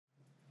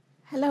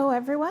Hello,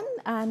 everyone,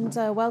 and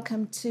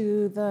welcome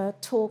to the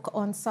talk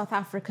on South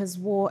Africa's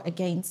war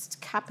against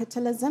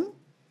capitalism.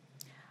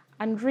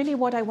 And really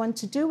what I want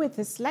to do with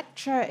this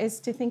lecture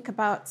is to think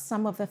about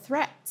some of the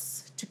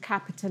threats to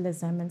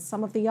capitalism and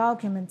some of the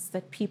arguments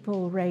that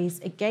people raise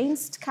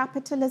against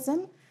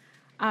capitalism,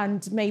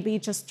 and maybe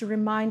just to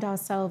remind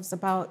ourselves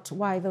about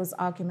why those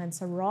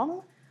arguments are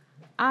wrong,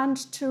 and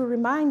to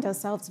remind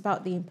ourselves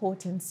about the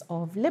importance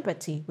of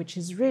liberty, which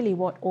is really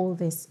what all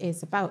this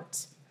is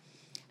about.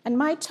 And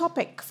my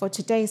topic for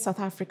today, South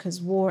Africa's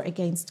war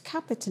against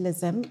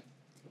capitalism,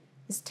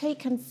 is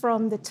taken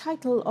from the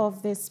title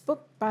of this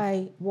book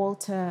by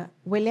Walter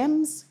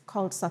Williams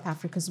called South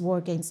Africa's War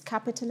Against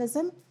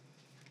Capitalism.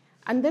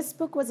 And this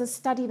book was a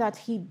study that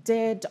he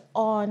did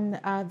on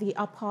the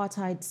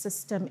apartheid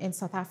system in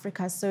South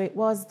Africa. So it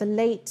was the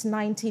late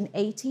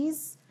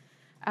 1980s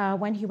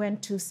when he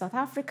went to South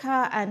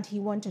Africa and he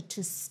wanted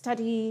to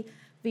study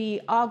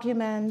the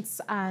arguments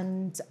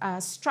and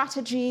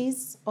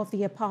strategies of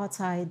the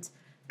apartheid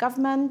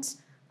government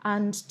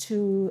and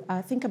to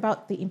think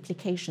about the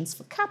implications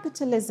for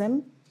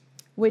capitalism,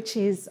 which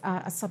is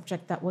a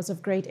subject that was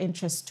of great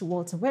interest to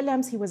Walter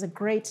Williams. He was a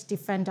great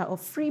defender of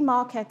free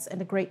markets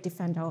and a great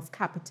defender of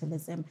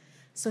capitalism.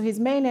 So his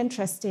main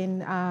interest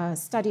in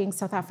studying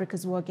South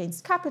Africa's war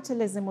against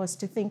capitalism was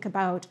to think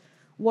about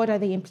what are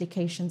the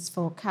implications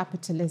for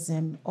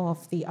capitalism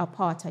of the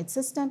apartheid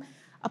system.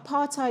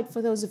 Apartheid,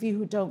 for those of you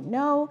who don't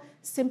know,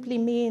 simply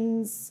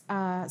means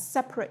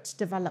separate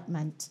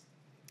development.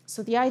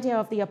 So the idea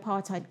of the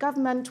apartheid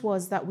government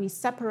was that we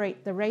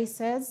separate the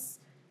races.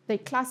 They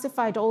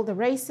classified all the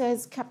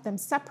races, kept them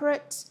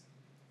separate,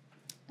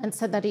 and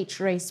said that each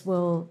race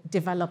will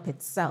develop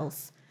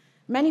itself.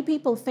 Many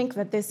people think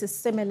that this is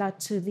similar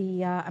to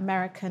the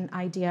American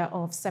idea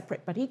of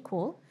separate but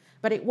equal,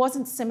 but it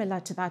wasn't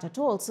similar to that at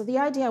all. So the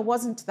idea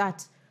wasn't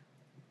that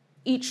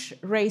each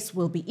race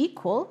will be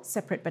equal,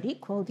 separate but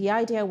equal. The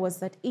idea was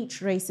that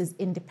each race is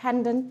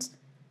independent,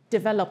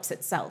 develops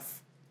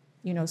itself.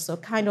 So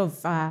kind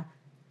of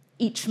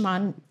each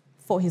man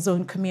for his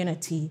own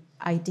community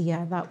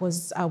idea. That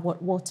was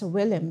what Walter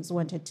Williams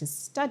wanted to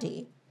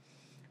study.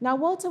 Now,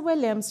 Walter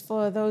Williams,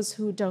 for those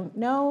who don't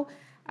know,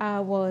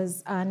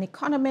 was an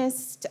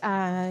economist.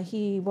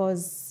 He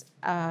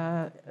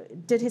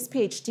did his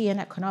PhD in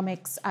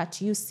economics at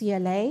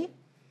UCLA.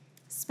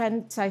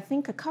 Spent, I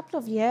think, a couple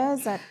of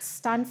years at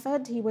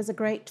Stanford. He was a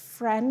great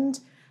friend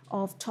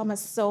of Thomas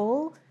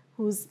Sowell,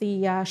 who's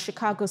the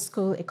Chicago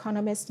School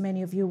economist,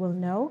 many of you will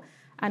know.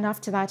 And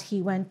after that,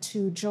 he went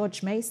to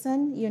George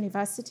Mason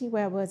University,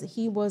 where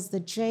he was the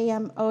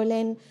J.M.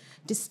 Olin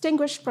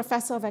Distinguished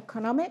Professor of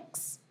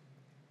Economics.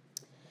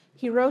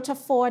 He wrote a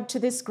foreword to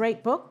this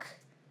great book.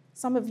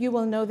 Some of you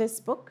will know this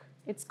book.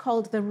 It's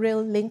called The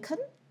Real Lincoln.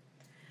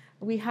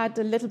 We had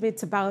a little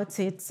bit about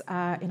it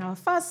in our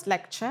first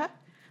lecture,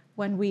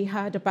 when we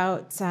heard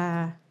about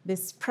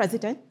this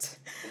president,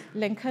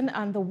 Lincoln,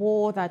 and the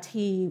war that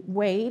he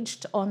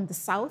waged on the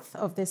south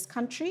of this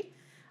country,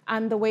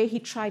 and the way he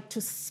tried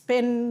to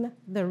spin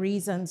the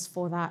reasons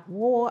for that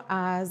war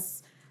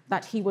as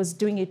that he was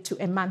doing it to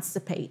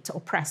emancipate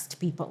oppressed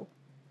people.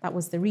 That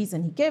was the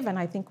reason he gave, and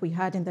I think we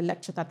heard in the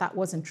lecture that that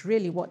wasn't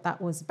really what that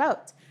was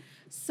about.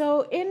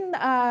 So in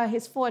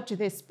his foreword to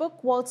this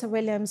book, Walter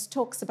Williams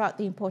talks about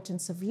the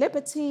importance of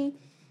liberty,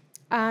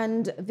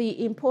 and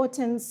the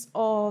importance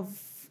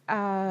of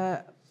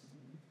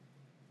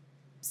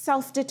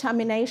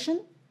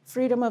self-determination,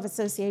 freedom of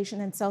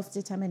association and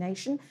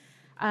self-determination,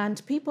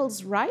 and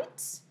people's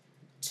rights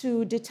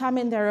to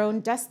determine their own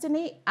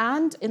destiny,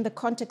 and in the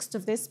context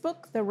of this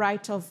book, the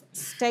right of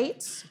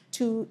states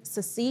to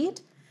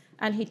secede.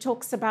 And he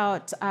talks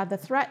about the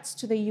threats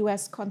to the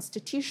US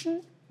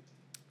Constitution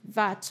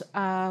that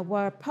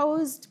were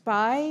posed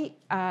by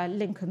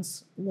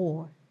Lincoln's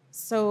war.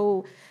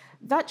 So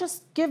that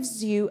just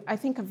gives you, I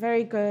think, a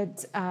very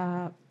good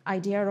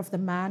idea of the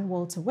man,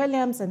 Walter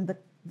Williams, and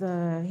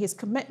his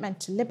commitment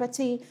to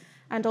liberty,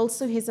 and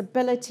also his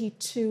ability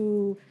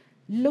to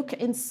look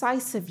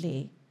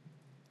incisively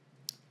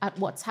at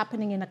what's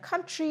happening in a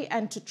country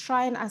and to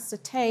try and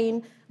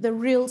ascertain the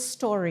real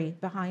story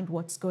behind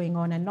what's going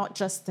on, and not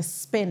just the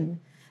spin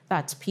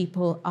that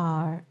people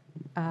are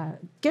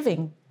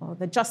giving, or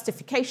the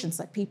justifications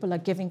that people are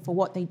giving for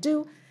what they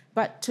do,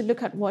 but to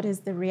look at what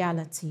is the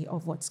reality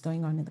of what's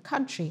going on in the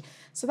country.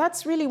 So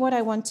that's really what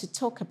I want to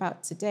talk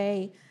about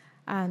today.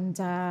 And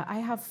I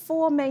have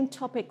four main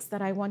topics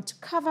that I want to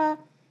cover.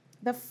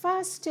 The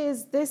first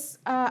is this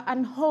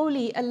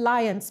unholy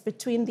alliance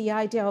between the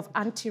idea of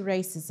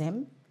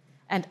anti-racism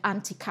and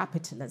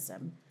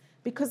anti-capitalism,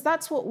 because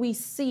that's what we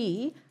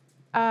see,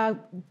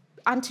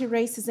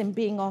 anti-racism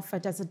being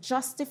offered as a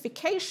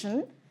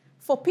justification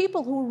for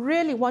people who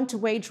really want to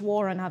wage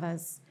war on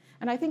others.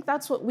 And I think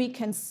that's what we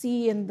can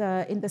see in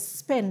the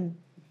spin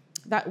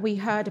that we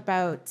heard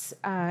about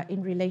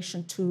in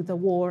relation to the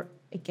war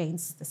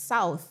against the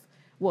South,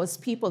 was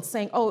people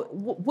saying, oh,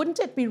 wouldn't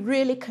it be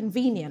really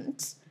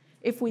convenient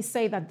if we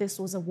say that this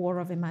was a war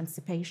of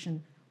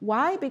emancipation?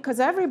 Why? Because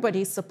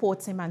everybody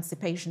supports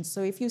emancipation.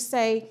 So if you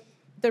say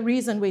the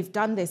reason we've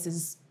done this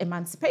is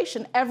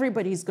emancipation.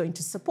 Everybody's going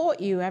to support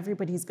you.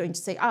 Everybody's going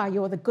to say,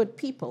 you're the good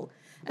people.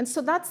 And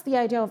so that's the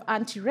idea of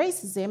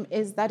anti-racism,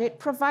 is that it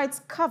provides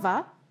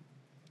cover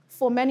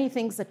for many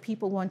things that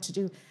people want to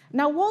do.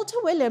 Now, Walter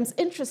Williams,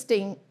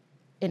 interesting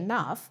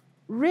enough,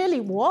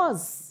 really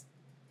was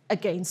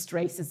against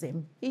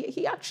racism.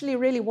 He actually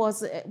really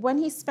was. When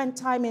he spent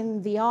time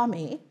in the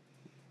army,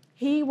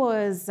 he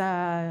was,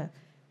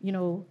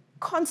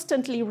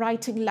 constantly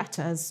writing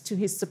letters to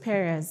his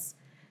superiors,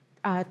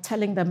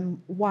 telling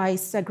them why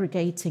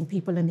segregating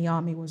people in the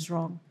army was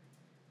wrong.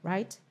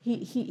 Right?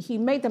 He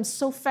made them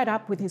so fed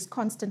up with his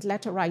constant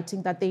letter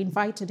writing that they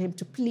invited him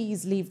to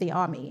please leave the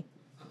army.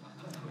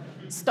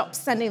 Stop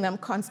sending them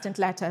constant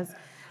letters.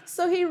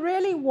 So he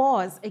really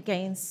was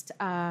against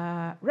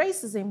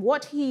racism.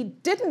 What he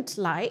didn't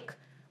like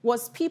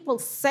was people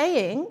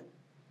saying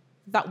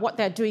that what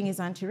they're doing is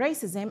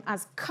anti-racism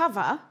as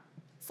cover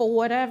for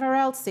whatever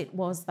else it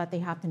was that they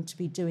happened to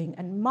be doing.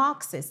 And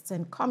Marxists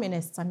and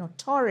communists are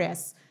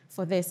notorious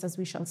for this, as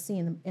we shall see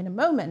in a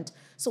moment.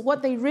 So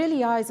what they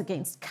really are is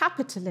against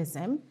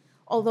capitalism,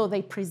 although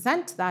they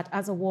present that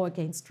as a war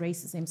against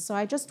racism. So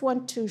I just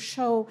want to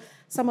show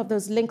some of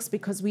those links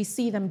because we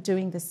see them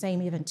doing the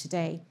same even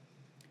today.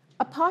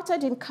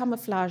 Apartheid in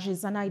camouflage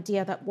is an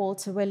idea that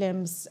Walter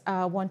Williams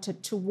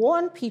wanted to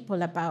warn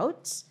people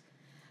about,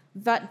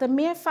 that the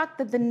mere fact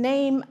that the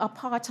name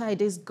apartheid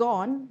is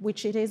gone,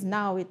 which it is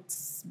now,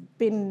 it's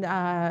been,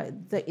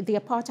 the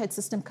apartheid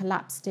system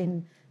collapsed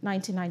in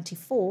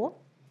 1994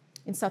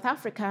 in South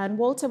Africa, and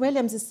Walter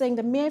Williams is saying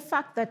the mere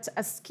fact that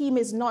a scheme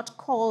is not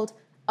called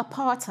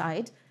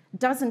apartheid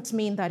doesn't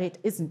mean that it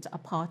isn't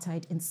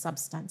apartheid in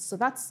substance. So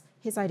that's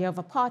his idea of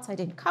apartheid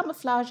in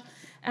camouflage,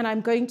 and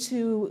I'm going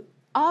to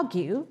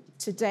argue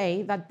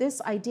today that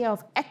this idea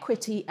of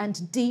equity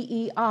and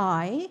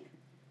DEI,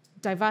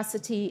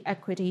 diversity,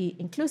 equity,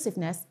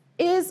 inclusiveness,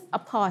 is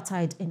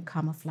apartheid in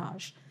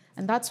camouflage.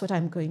 And that's what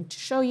I'm going to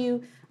show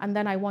you. And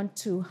then I want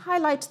to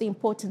highlight the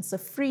importance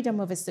of freedom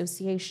of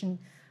association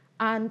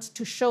and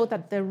to show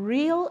that the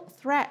real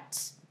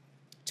threat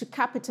to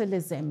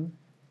capitalism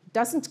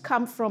doesn't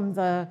come from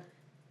the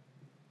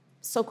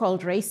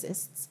so-called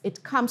racists,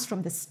 it comes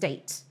from the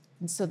state.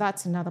 And so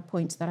that's another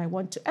point that I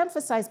want to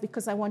emphasize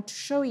because I want to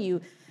show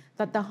you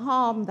that the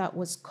harm that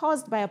was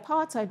caused by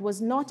apartheid was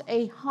not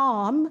a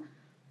harm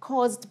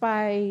caused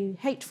by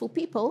hateful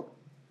people,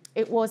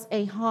 it was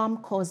a harm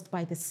caused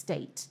by the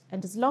state.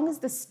 And as long as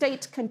the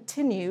state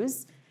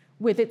continues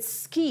with its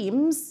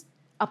schemes,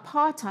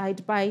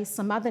 apartheid by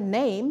some other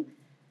name,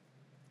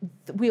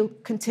 we'll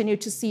continue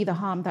to see the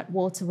harm that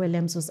Walter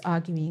Williams was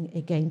arguing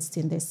against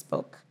in this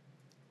book.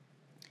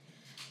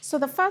 So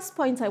the first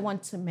point I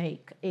want to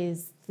make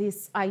is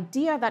this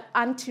idea that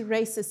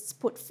anti-racists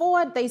put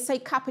forward. They say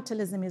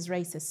capitalism is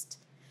racist.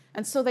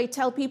 And so they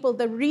tell people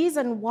the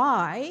reason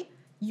why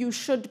you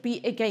should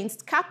be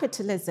against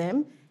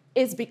capitalism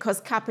is because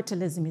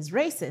capitalism is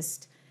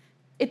racist.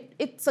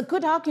 It's a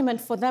good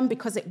argument for them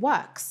because it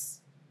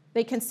works.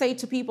 They can say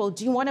to people,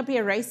 do you want to be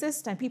a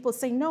racist? And people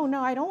say, no,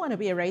 I don't want to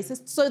be a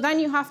racist. So then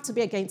you have to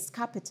be against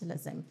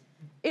capitalism.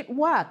 It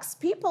works.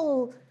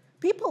 People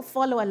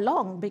follow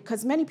along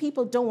because many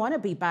people don't want to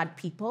be bad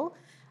people.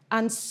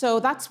 And so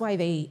that's why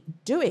they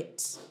do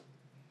it.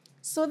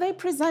 So they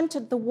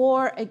presented the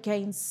war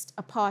against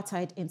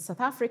apartheid in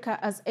South Africa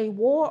as a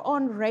war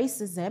on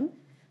racism.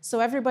 So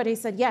everybody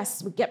said,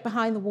 yes, we get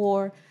behind the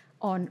war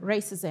on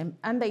racism.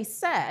 And they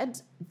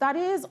said that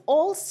is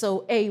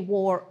also a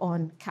war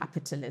on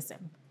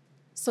capitalism.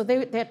 So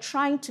they're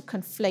trying to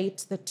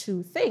conflate the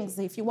two things.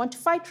 If you want to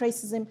fight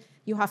racism,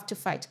 you have to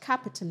fight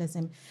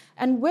capitalism.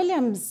 And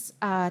Williams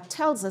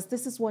tells us,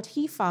 this is what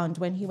he found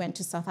when he went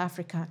to South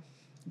Africa,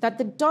 that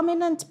the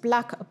dominant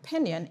Black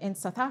opinion in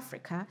South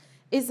Africa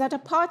is that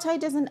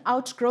apartheid is an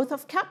outgrowth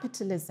of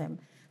capitalism.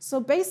 So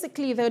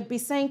basically, they would be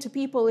saying to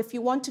people, if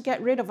you want to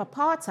get rid of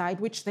apartheid,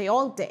 which they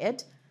all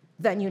did,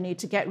 then you need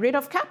to get rid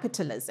of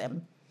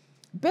capitalism.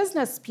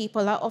 Business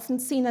people are often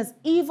seen as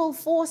evil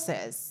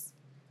forces,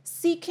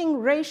 seeking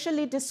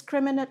racially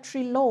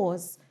discriminatory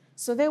laws.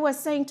 So they were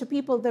saying to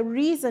people, the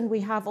reason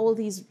we have all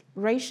these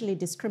racially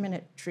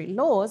discriminatory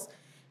laws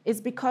is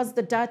because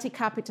the dirty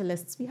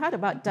capitalists, we heard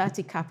about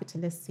dirty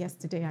capitalists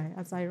yesterday,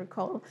 as I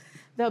recall.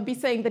 They'll be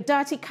saying the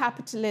dirty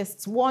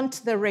capitalists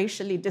want the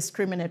racially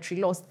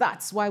discriminatory laws.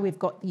 That's why we've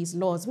got these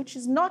laws, which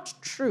is not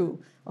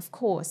true, of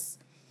course.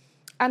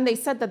 And they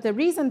said that the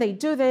reason they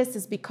do this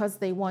is because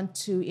they want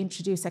to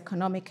introduce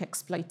economic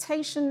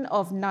exploitation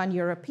of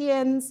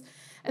non-Europeans.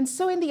 And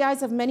so in the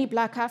eyes of many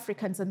Black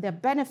Africans and their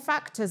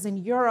benefactors in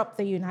Europe,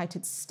 the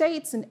United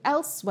States, and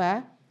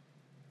elsewhere,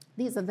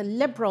 these are the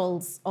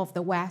liberals of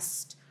the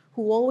West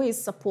who always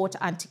support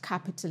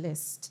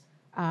anti-capitalist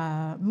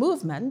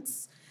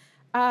movements.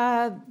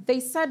 They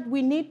said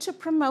we need to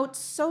promote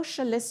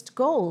socialist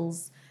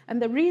goals.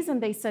 And the reason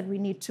they said we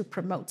need to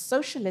promote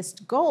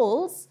socialist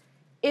goals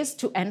is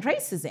to end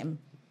racism.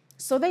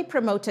 So they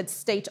promoted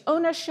state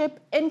ownership,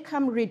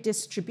 income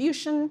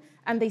redistribution,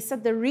 and they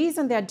said the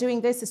reason they're doing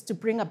this is to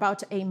bring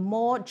about a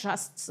more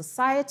just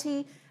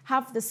society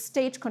have the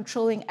state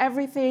controlling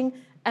everything,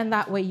 and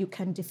that way you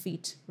can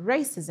defeat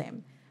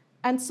racism.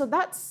 And so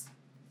that's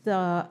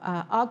the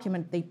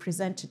argument they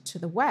presented to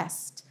the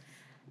West.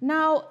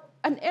 Now,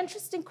 an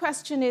interesting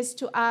question is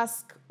to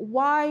ask,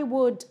 why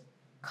would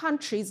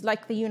countries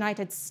like the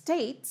United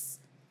States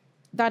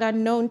that are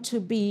known to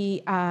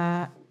be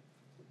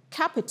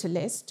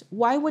capitalist,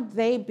 why would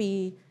they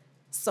be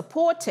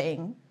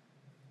supporting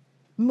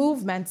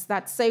movements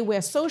that say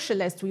we're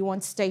socialist, we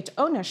want state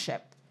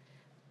ownership?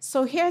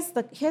 So here's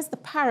the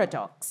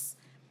paradox.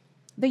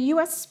 The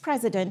US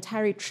President,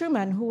 Harry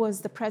Truman, who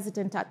was the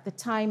president at the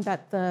time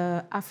that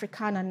the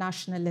Afrikaner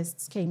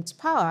nationalists came to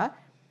power,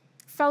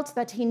 felt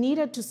that he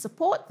needed to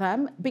support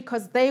them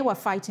because they were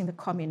fighting the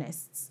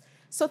communists.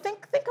 So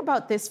think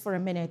about this for a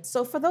minute.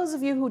 So for those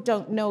of you who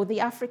don't know, the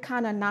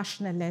Afrikaner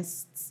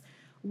nationalists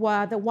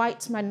were the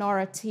white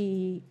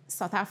minority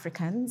South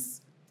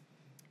Africans.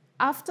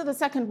 After the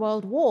Second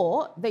World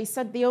War, they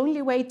said the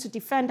only way to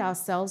defend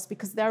ourselves,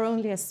 because they're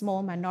only a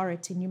small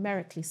minority,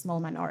 numerically small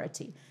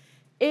minority,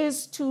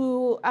 is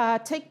to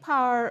take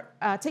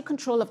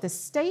control of the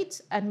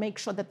state and make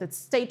sure that the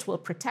state will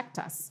protect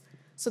us.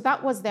 So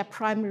that was their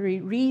primary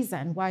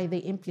reason why they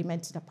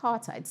implemented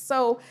apartheid.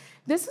 So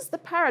this is the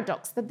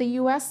paradox, that the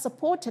US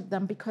supported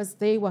them because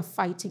they were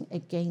fighting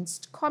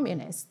against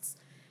communists.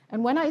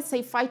 And when I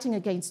say fighting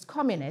against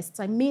communists,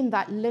 I mean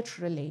that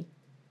literally.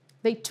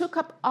 They took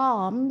up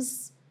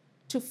arms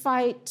to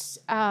fight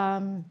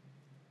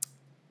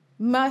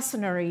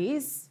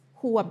mercenaries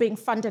who were being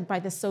funded by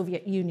the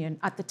Soviet Union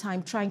at the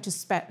time, trying to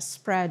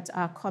spread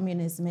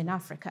communism in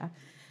Africa.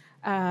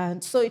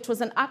 So it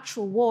was an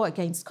actual war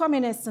against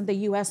communists, and the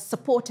US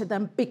supported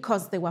them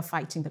because they were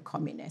fighting the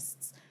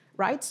communists,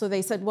 right? So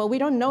they said, well, we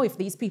don't know if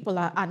these people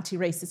are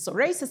anti-racist or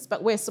racist,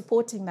 but we're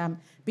supporting them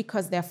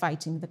because they're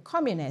fighting the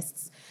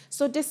communists.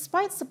 So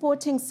despite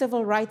supporting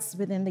civil rights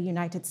within the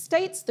United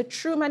States, the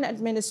Truman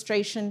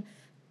administration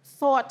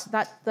thought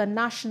that the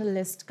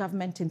nationalist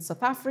government in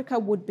South Africa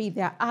would be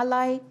their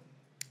ally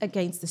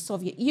against the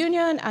Soviet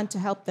Union and to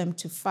help them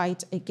to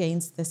fight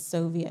against the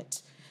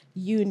Soviet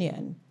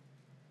Union.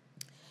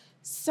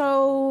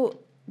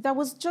 So there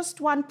was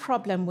just one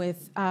problem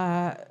with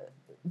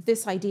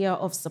this idea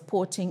of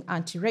supporting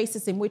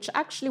anti-racism, which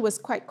actually was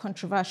quite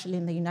controversial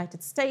in the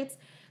United States.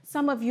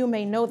 Some of you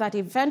may know that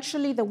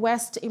eventually the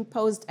West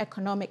imposed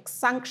economic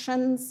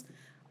sanctions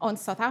on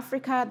South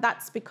Africa.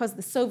 That's because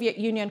the Soviet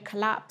Union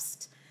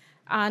collapsed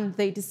and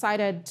they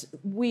decided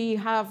we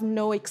have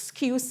no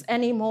excuse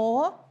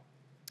anymore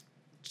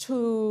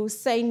to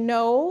say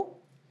no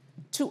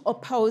to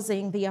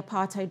opposing the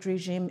apartheid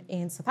regime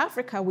in South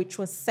Africa, which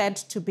was said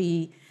to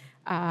be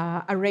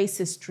a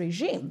racist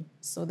regime.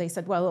 So they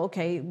said, well,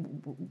 okay,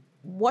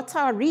 what's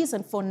our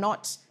reason for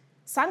not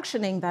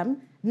sanctioning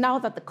them now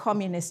that the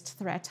communist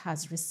threat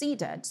has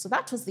receded? So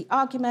that was the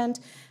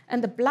argument.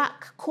 And the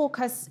Black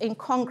caucus in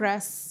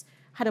Congress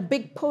had a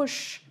big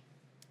push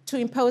to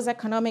impose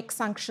economic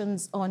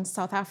sanctions on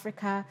South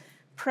Africa.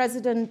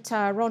 President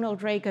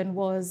Ronald Reagan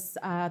was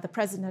the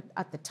president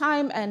at the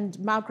time, and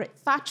Margaret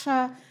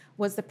Thatcher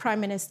was the Prime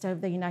Minister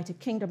of the United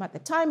Kingdom at the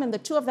time, and the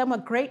two of them were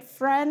great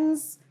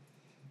friends,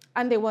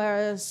 and they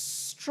were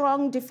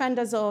strong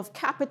defenders of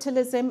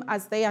capitalism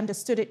as they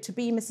understood it to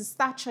be. Mrs.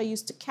 Thatcher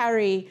used to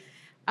carry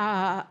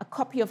a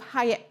copy of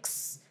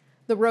Hayek's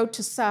The Road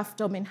to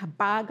Serfdom in her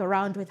bag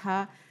around with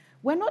her.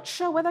 We're not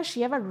sure whether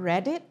she ever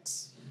read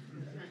it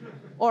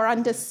or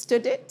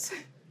understood it,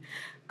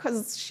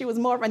 because she was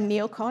more of a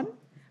neocon.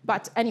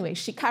 But anyway,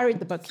 she carried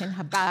the book in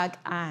her bag,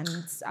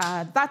 and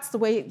that's the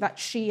way that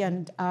she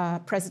and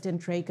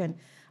President Reagan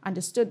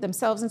understood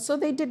themselves. And so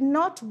they did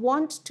not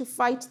want to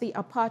fight the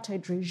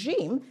apartheid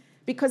regime,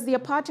 because the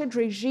apartheid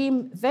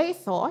regime, they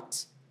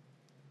thought,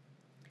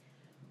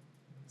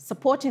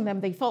 supporting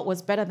them, they thought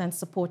was better than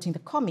supporting the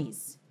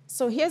commies.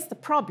 So here's the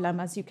problem,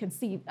 as you can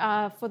see.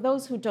 For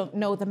those who don't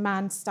know, the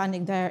man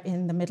standing there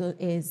in the middle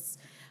is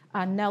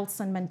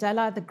Nelson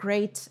Mandela, the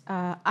great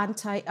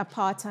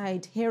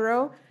anti-apartheid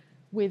hero,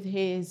 with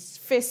his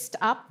fist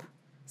up,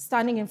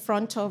 standing in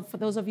front of, for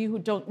those of you who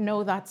don't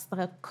know, that's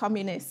the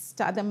communist,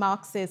 the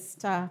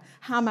Marxist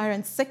hammer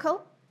and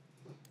sickle.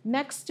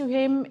 Next to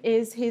him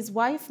is his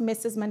wife,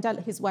 Mrs.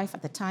 Mandela, his wife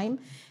at the time,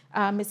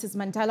 Mrs.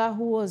 Mandela,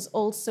 who was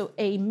also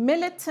a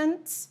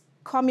militant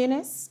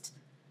communist.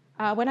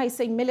 When I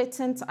say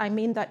militant, I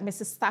mean that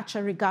Mrs.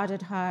 Thatcher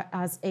regarded her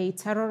as a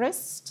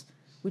terrorist,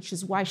 which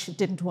is why she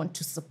didn't want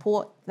to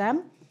support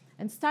them.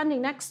 And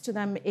standing next to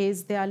them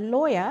is their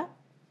lawyer,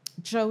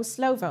 Joe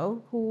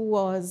Slovo, who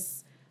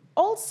was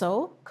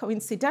also,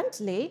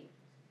 coincidentally,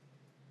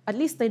 at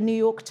least the New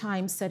York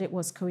Times said it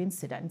was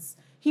coincidence,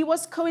 he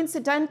was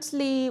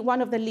coincidentally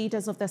one of the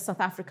leaders of the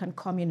South African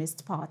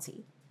Communist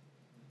Party.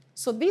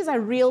 So these are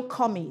real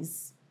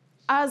commies,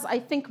 as I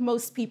think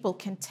most people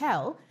can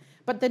tell.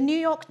 But the New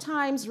York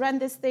Times ran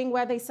this thing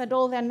where they said,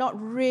 oh, they're not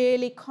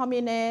really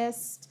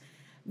communist,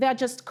 they're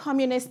just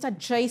communist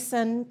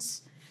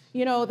adjacent.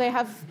 You know,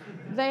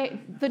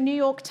 the New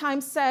York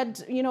Times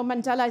said, you know,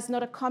 Mandela is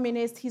not a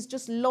communist, he's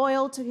just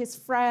loyal to his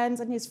friends,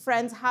 and his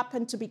friends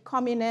happen to be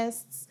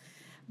communists.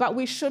 But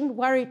we shouldn't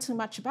worry too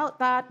much about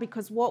that,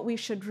 because what we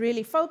should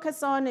really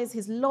focus on is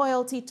his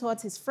loyalty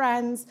towards his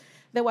friends.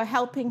 They were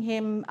helping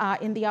him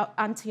in the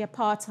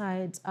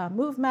anti-apartheid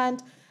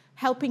movement,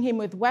 helping him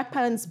with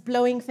weapons,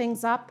 blowing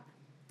things up,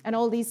 and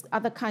all these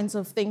other kinds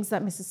of things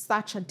that Mrs.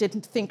 Thatcher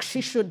didn't think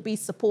she should be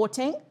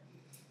supporting.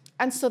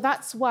 And so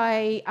that's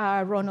why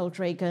Ronald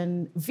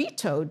Reagan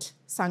vetoed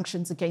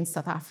sanctions against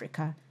South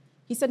Africa.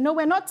 He said, no,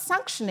 we're not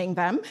sanctioning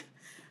them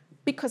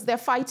because they're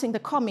fighting the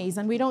commies,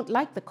 and we don't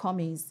like the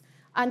commies.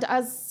 And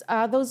as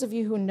those of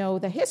you who know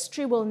the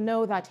history will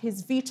know that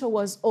his veto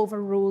was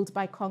overruled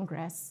by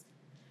Congress.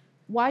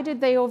 Why did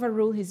they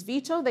overrule his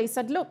veto? They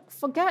said, look,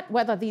 forget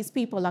whether these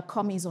people are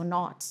commies or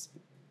not.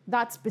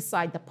 That's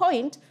beside the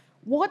point.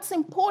 What's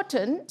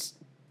important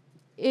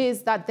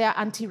is that they're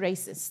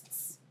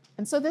anti-racists.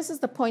 And so this is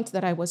the point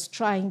that I was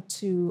trying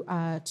to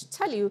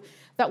tell you,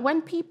 that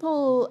when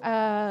people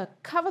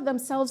cover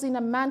themselves in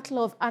a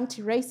mantle of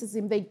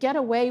anti-racism, they get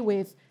away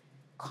with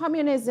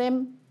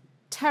communism,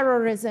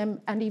 terrorism,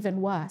 and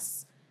even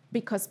worse,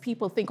 because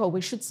people think, oh, we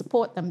should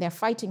support them. They're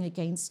fighting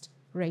against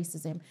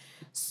racism.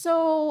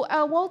 So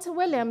Walter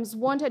Williams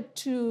wanted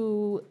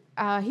to,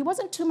 he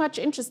wasn't too much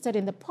interested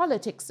in the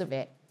politics of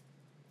it.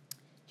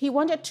 He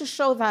wanted to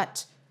show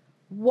that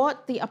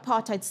what the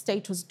apartheid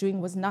state was doing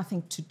was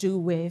nothing to do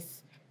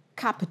with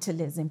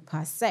capitalism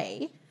per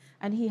se.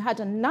 And he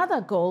had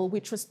another goal,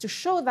 which was to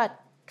show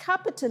that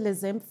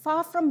capitalism,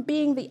 far from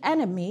being the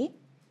enemy,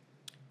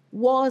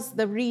 was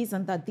the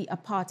reason that the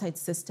apartheid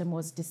system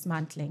was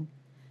dismantling.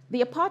 The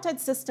apartheid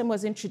system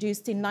was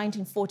introduced in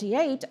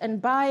 1948,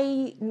 and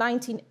by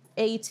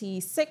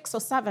 1986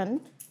 or 7,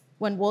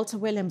 when Walter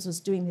Williams was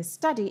doing his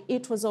study,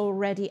 it was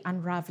already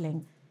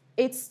unraveling.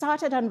 It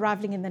started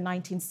unraveling in the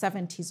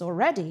 1970s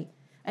already,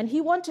 and he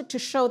wanted to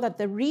show that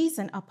the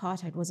reason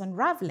apartheid was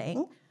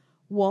unraveling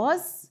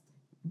was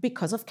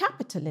because of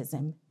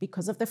capitalism,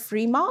 because of the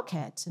free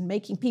market, and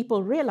making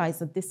people realize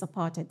that this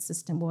apartheid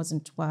system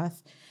wasn't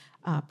worth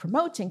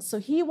promoting. So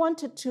he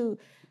wanted to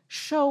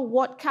show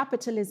what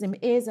capitalism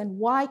is and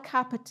why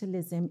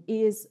capitalism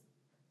is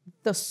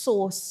the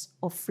source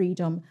of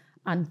freedom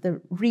and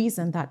the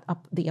reason that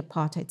the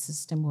apartheid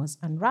system was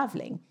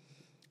unraveling.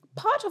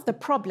 Part of the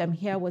problem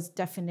here was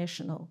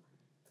definitional.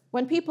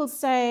 When people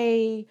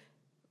say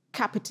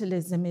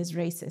capitalism is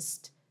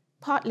racist,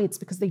 partly it's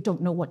because they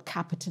don't know what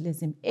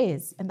capitalism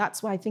is. And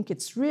that's why I think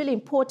it's really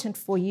important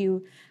for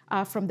you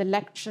from the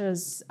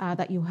lectures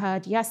that you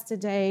heard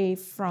yesterday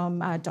from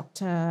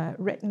Dr.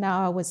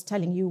 Rittenauer was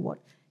telling you what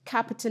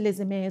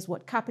capitalism is,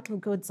 what capital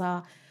goods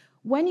are.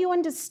 When you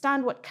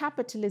understand what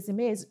capitalism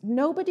is,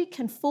 nobody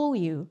can fool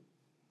you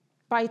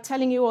by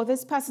telling you, oh,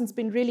 this person's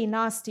been really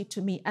nasty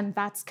to me, and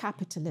that's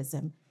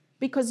capitalism.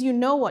 Because you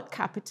know what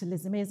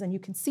capitalism is, and you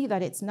can see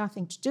that it's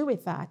nothing to do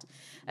with that.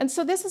 And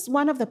so this is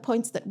one of the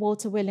points that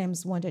Walter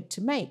Williams wanted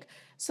to make.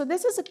 So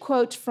this is a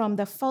quote from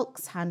the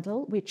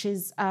Volkshandel, which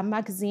is a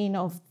magazine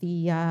of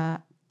the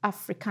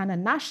Afrikaner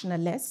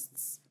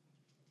nationalists,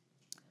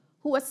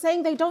 who are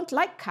saying they don't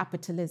like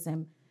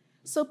capitalism.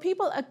 So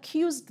people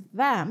accused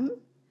them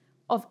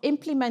of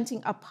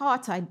implementing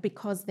apartheid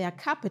because they're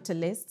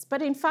capitalists,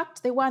 but in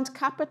fact, they weren't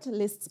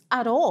capitalists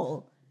at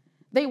all.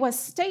 They were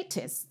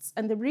statists,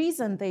 and the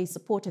reason they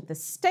supported the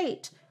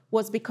state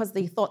was because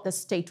they thought the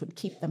state would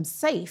keep them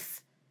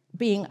safe,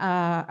 being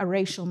a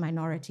racial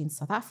minority in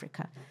South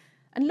Africa.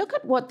 And look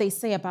at what they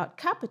say about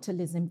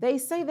capitalism. They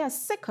say they're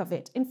sick of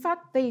it. In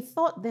fact, they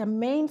thought their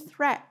main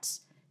threat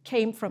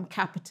came from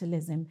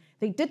capitalism.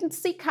 They didn't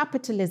see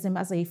capitalism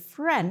as a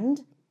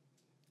friend.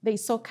 They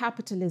saw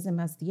capitalism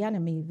as the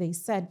enemy. They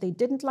said they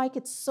didn't like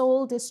its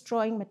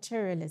soul-destroying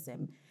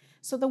materialism.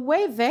 So the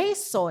way they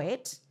saw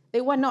it, they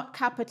were not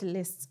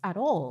capitalists at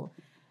all.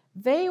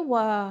 They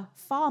were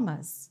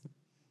farmers.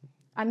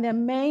 And their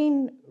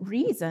main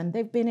reason,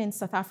 they've been in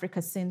South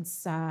Africa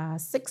since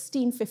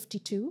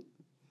 1652,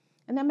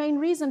 and their main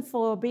reason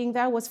for being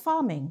there was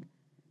farming.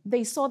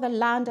 They saw the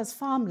land as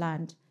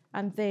farmland,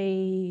 and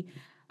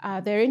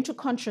they're into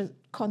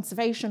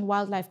conservation,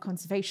 wildlife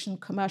conservation,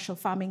 commercial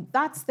farming.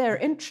 That's their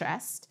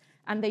interest,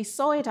 and they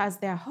saw it as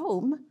their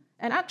home.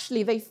 And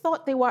actually, they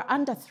thought they were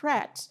under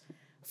threat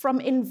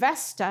from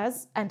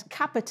investors and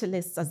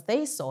capitalists, as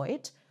they saw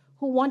it,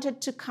 who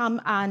wanted to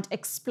come and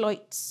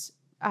exploit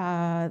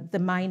the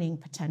mining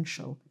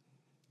potential,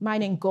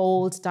 mining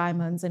gold,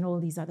 diamonds, and all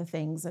these other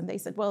things. And they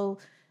said,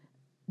 well,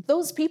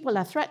 those people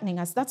are threatening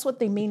us. That's what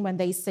they mean when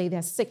they say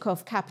they're sick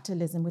of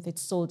capitalism with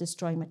its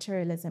soul-destroying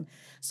materialism.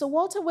 So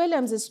Walter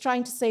Williams is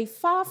trying to say,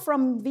 far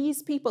from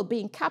these people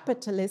being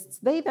capitalists,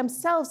 they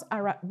themselves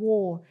are at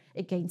war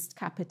against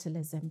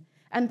capitalism.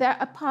 And their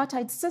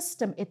apartheid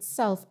system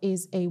itself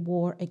is a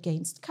war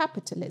against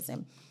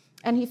capitalism.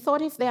 And he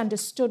thought if they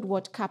understood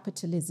what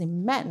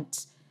capitalism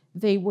meant,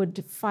 they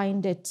would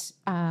find it,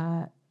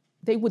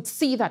 they would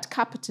see that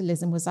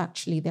capitalism was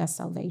actually their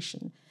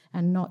salvation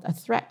and not a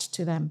threat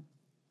to them.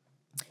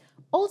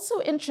 Also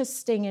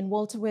interesting in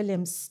Walter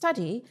Williams'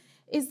 study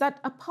is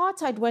that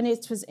apartheid, when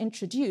it was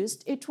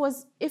introduced, it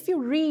was, if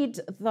you read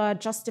the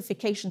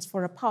justifications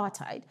for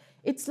apartheid,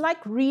 it's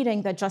like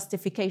reading the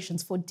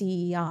justifications for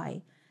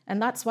DEI.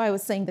 And that's why I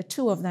was saying the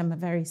two of them are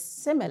very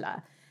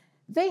similar.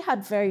 They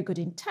had very good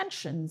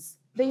intentions.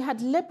 They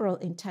had liberal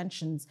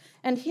intentions.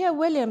 And here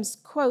Williams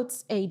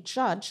quotes a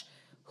judge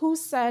who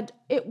said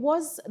it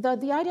was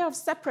the idea of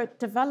separate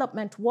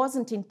development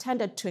wasn't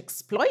intended to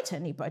exploit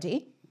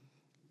anybody.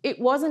 It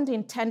wasn't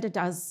intended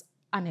as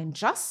an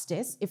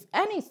injustice. If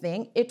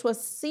anything, it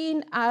was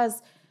seen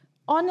as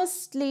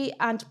honestly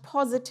and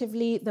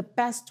positively the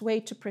best way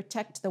to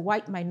protect the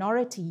white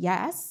minority,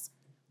 yes,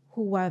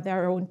 who were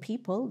their own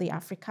people, the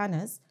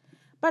Afrikaners,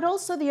 but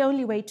also the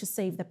only way to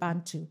save the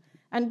Bantu.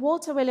 And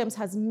Walter Williams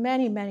has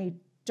many, many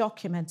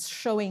documents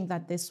showing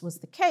that this was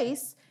the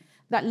case,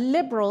 that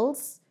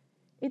liberals,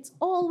 it's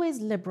always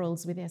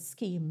liberals with their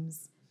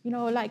schemes. You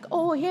know, like,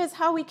 oh, here's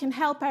how we can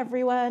help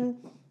everyone.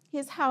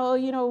 Here's how,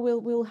 you know,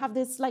 we'll have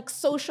this like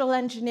social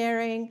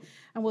engineering,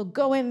 and we'll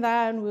go in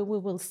there and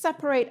we'll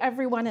separate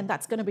everyone, and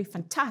that's going to be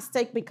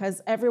fantastic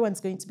because everyone's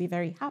going to be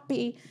very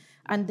happy.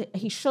 And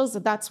he shows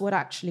that that's what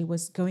actually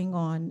was going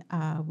on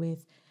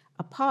with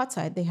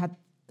apartheid. They had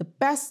the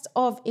best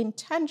of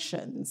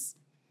intentions.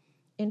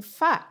 In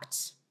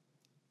fact,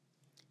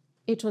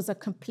 it was a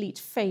complete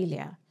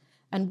failure.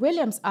 And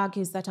Williams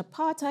argues that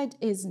apartheid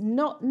is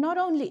not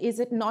only is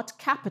it not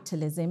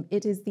capitalism,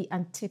 it is the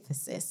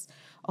antithesis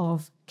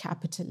of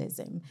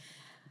capitalism.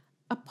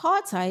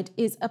 Apartheid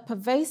is a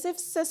pervasive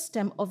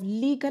system of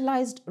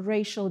legalized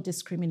racial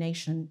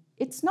discrimination.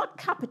 It's not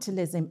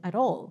capitalism at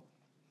all.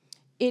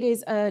 It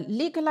is a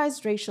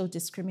legalized racial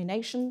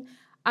discrimination,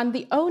 and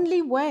the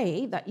only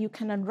way that you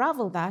can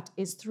unravel that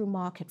is through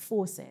market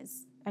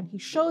forces. And he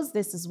shows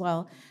this as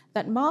well,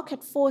 that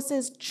market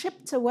forces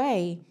chipped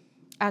away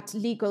at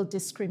legal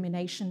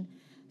discrimination.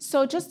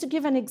 So just to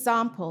give an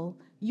example,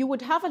 you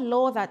would have a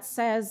law that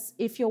says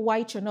if you're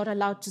white, you're not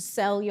allowed to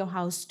sell your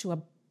house to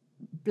a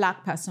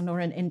black person or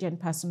an Indian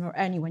person or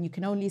anyone. You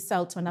can only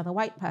sell to another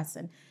white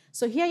person.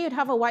 So here you'd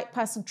have a white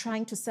person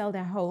trying to sell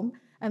their home,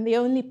 and the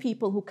only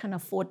people who can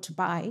afford to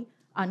buy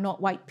are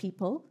not white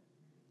people.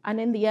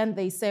 And in the end,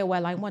 they say,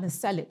 well, I want to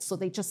sell it. So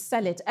they just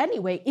sell it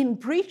anyway in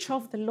breach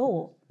of the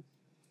law.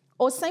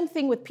 Or same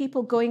thing with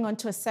people going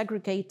onto a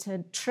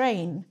segregated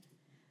train,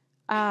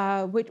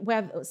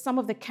 where some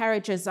of the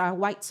carriages are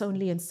whites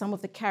only and some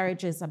of the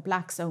carriages are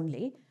blacks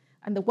only.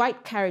 And the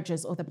white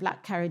carriages or the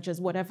black carriages,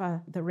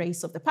 whatever the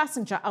race of the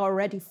passenger, are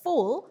already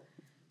full.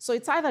 So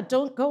it's either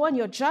don't go on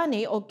your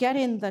journey or get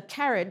in the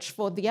carriage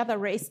for the other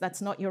race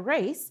that's not your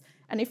race.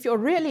 And if you're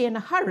really in a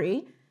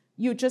hurry,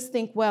 you just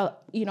think, well,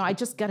 you know, I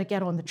just got to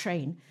get on the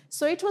train.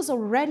 So it was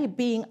already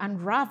being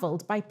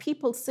unraveled by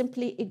people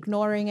simply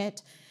ignoring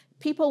it.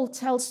 People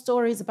tell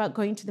stories about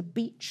going to the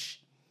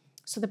beach.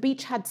 So the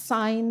beach had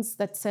signs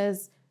that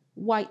says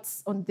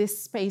whites on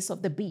this space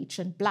of the beach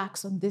and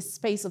blacks on this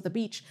space of the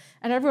beach.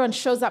 And everyone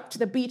shows up to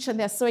the beach and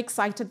they're so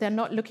excited. They're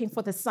not looking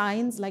for the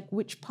signs, like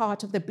which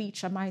part of the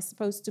beach am I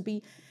supposed to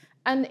be?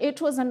 And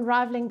it was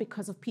unraveling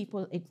because of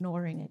people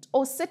ignoring it.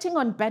 Or sitting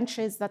on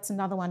benches, that's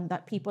another one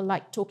that people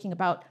like talking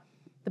about.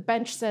 The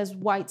bench says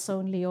whites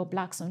only or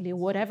blacks only or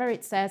whatever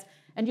it says,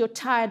 and you're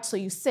tired, so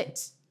you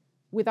sit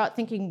without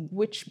thinking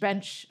which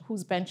bench,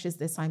 whose bench is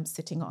this I'm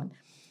sitting on.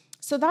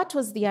 So that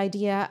was the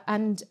idea,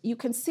 and you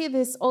can see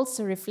this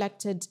also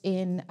reflected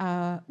in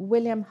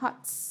William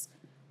Hutt's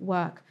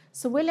work.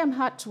 So William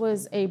Hutt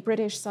was a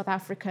British South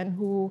African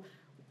who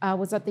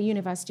was at the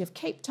University of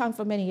Cape Town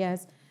for many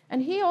years,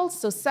 and he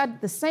also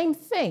said the same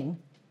thing,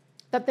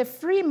 that the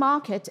free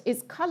market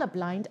is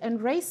colorblind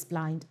and race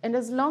blind, and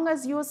as long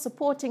as you're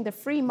supporting the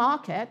free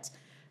market,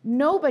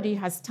 nobody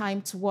has time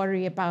to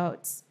worry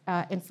about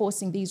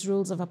enforcing these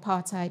rules of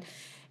apartheid.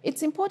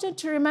 It's important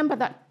to remember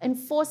that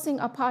enforcing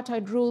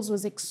apartheid rules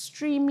was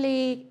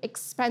extremely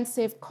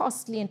expensive,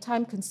 costly, and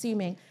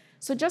time-consuming.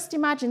 So just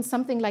imagine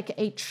something like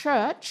a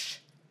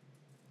church.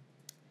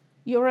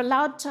 You're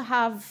allowed to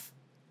have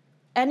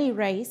any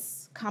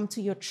race come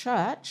to your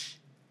church,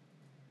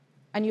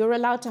 and you're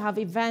allowed to have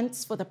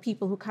events for the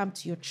people who come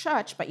to your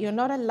church, but you're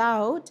not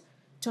allowed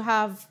to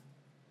have,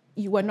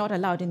 you were not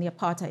allowed in the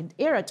apartheid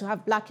era to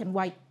have black and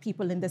white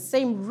people in the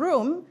same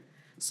room.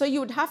 So you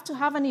would have to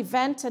have an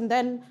event and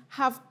then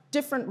have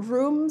different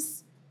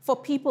rooms for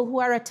people who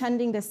are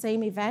attending the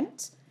same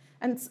event.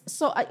 And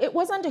so it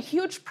was under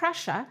huge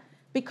pressure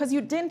because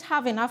you didn't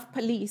have enough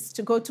police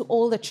to go to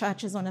all the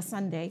churches on a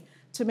Sunday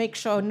to make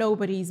sure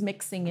nobody's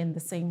mixing in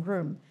the same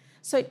room.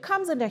 So it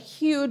comes under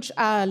huge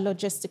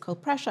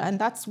logistical pressure, and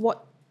that's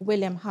what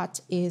William Hutt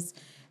is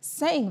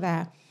saying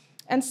there.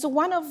 And so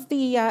one of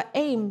the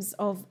aims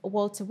of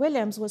Walter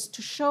Williams was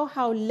to show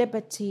how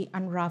liberty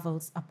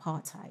unravels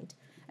apartheid.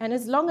 And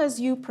as long as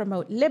you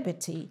promote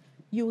liberty,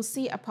 you will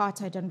see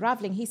apartheid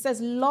unraveling. He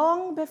says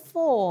long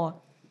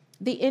before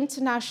the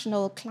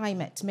international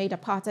climate made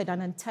apartheid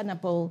an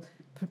untenable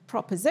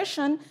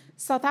proposition,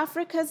 South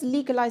Africa's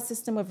legalized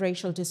system of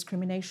racial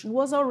discrimination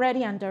was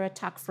already under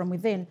attack from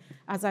within,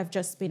 as I've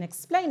just been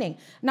explaining.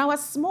 Now, a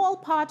small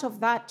part of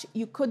that,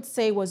 you could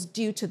say, was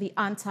due to the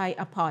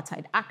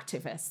anti-apartheid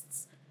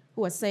activists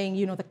who are saying,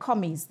 you know, the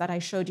commies that I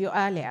showed you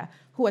earlier,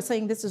 who are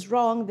saying this is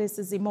wrong, this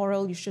is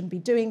immoral, you shouldn't be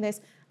doing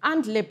this,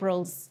 and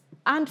liberals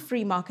and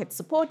free market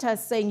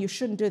supporters saying you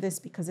shouldn't do this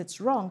because it's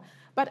wrong.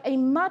 But a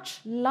much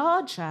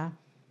larger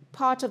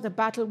part of the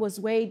battle was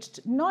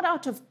waged not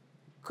out of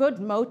good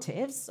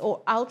motives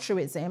or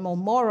altruism or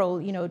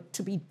moral, you know,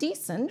 to be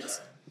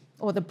decent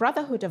or the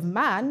brotherhood of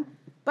man,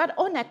 but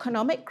on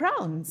economic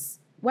grounds,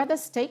 where the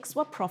stakes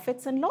were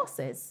profits and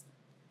losses.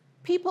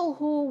 People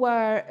who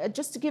were,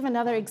 just to give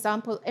another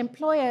example,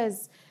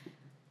 employers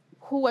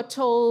who were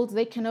told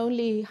they can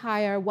only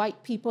hire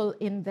white people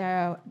in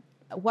their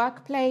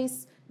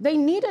workplace, they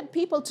needed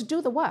people to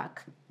do the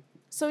work.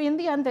 So in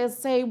the end, they'll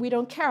say, we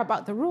don't care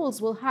about the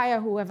rules, we'll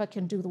hire whoever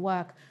can do the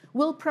work.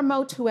 We'll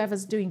promote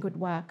whoever's doing good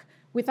work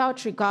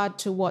without regard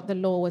to what the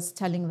law was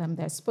telling them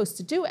they're supposed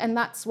to do. And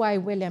that's why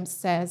Williams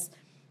says,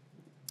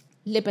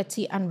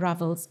 liberty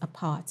unravels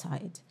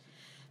apartheid.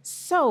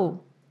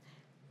 So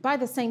by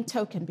the same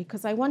token,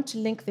 because I want to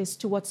link this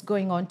to what's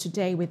going on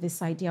today with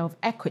this idea of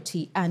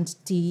equity and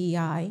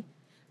DEI,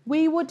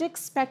 we would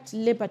expect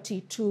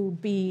liberty to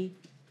be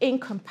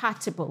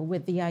incompatible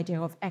with the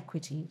idea of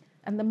equity.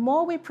 And the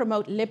more we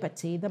promote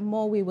liberty, the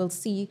more we will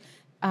see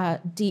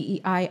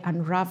DEI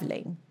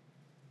unraveling.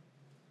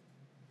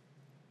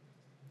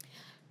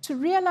 To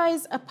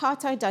realize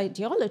apartheid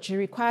ideology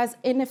requires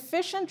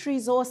inefficient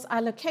resource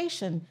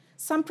allocation.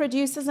 Some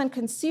producers and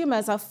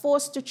consumers are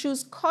forced to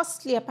choose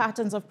costlier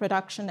patterns of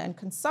production and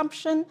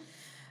consumption.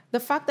 The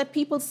fact that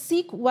people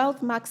seek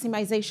wealth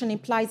maximization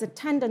implies a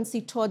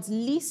tendency towards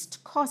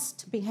least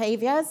cost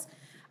behaviors.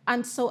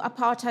 And so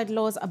apartheid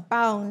laws are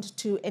bound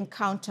to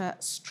encounter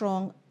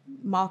strong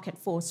market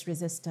force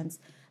resistance.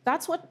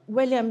 That's what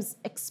Williams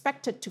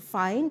expected to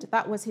find.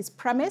 That was his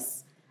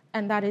premise.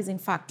 And that is, in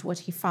fact, what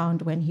he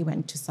found when he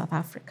went to South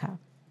Africa.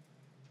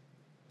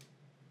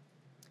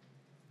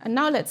 And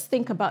now let's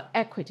think about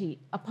equity,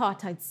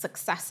 apartheid's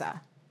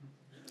successor.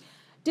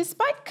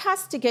 Despite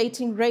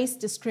castigating race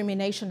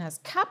discrimination as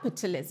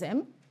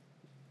capitalism,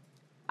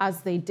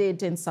 as they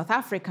did in South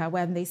Africa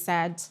when they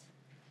said,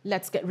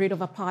 let's get rid of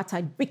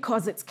apartheid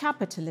because it's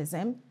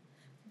capitalism,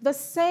 the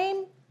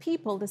same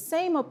people, the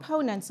same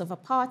opponents of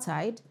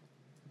apartheid,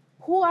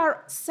 who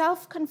are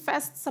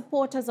self-confessed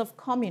supporters of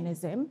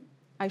communism,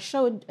 I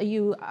showed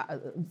you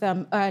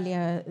them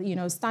earlier, you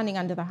know, standing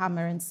under the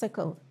hammer and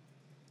sickle.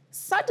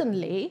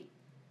 Suddenly,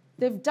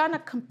 they've done a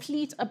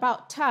complete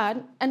about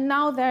turn, and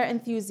now they're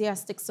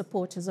enthusiastic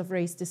supporters of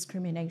race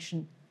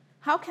discrimination.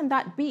 How can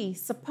that be?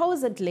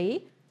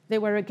 Supposedly, they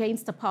were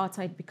against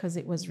apartheid because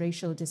it was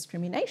racial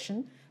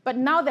discrimination, but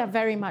now they're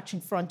very much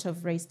in front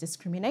of race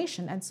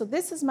discrimination. And so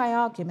this is my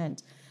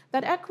argument,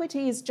 that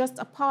equity is just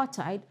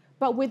apartheid,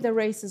 but with the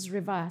races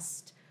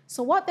reversed.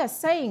 So what they're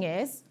saying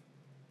is,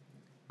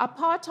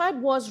 apartheid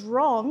was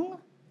wrong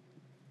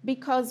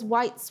because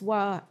whites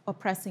were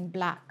oppressing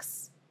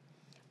blacks.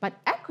 But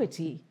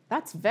equity,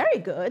 that's very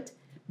good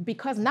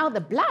because now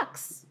the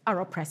blacks are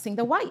oppressing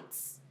the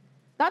whites.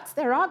 That's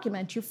their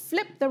argument. You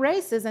flip the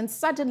races and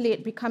suddenly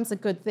it becomes a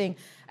good thing.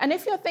 And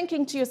if you're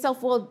thinking to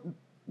yourself, well,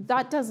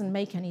 that doesn't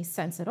make any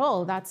sense at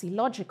all, that's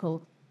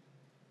illogical.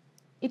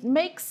 It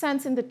makes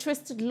sense in the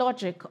twisted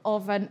logic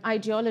of an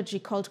ideology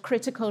called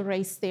critical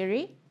race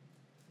theory,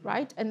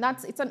 right? And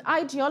it's an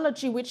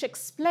ideology which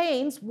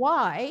explains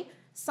why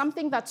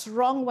something that's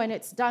wrong when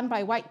it's done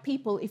by white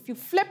people, if you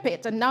flip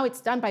it and now it's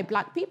done by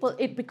black people,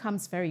 it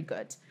becomes very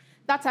good.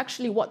 That's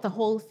actually what the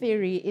whole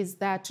theory is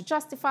there to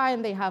justify,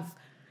 and they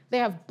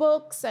have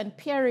books and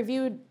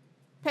peer-reviewed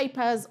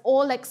papers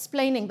all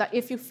explaining that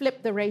if you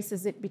flip the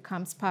races, it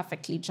becomes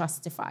perfectly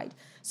justified.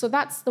 So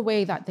that's the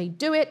way that they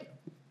do it.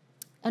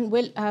 And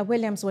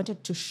Williams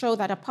wanted to show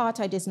that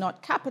apartheid is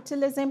not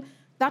capitalism.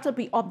 That'll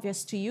be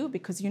obvious to you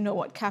because you know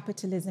what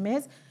capitalism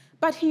is.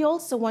 But he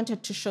also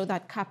wanted to show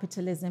that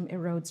capitalism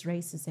erodes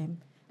racism.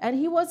 And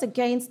he was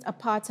against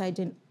apartheid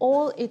in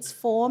all its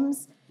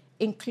forms,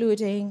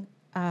 including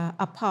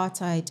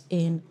apartheid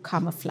in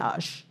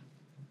camouflage.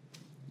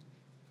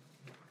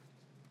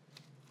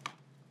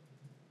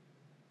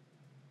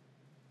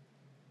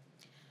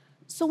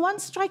 So one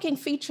striking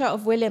feature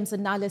of Williams'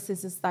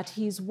 analysis is that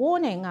he's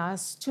warning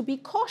us to be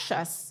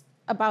cautious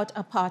about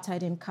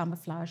apartheid in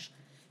camouflage.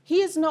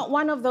 He is not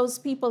one of those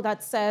people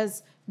that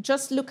says,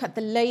 just look at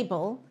the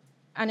label,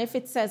 and if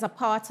it says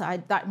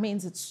apartheid, that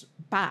means it's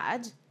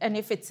bad, and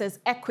if it says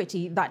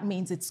equity, that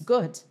means it's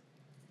good.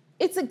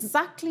 It's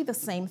exactly the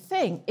same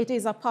thing. It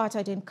is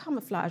apartheid in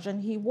camouflage,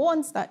 and he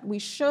warns that we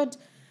should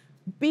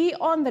be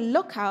on the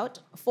lookout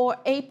for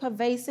a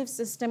pervasive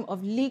system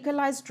of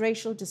legalized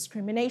racial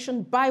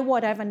discrimination by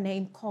whatever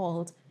name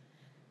called.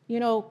 You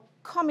know,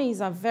 commies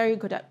are very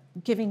good at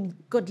giving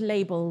good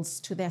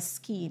labels to their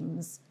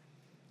schemes.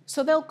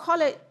 So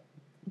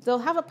they'll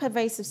have a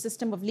pervasive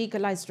system of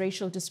legalized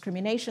racial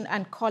discrimination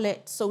and call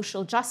it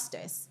social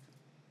justice.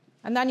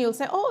 And then you'll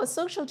say, oh,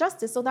 social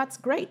justice, so that's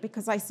great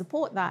because I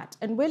support that.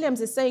 And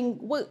Williams is saying,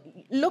 well,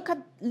 look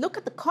at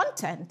the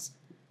content.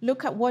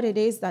 Look at what it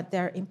is that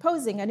they're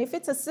imposing. And if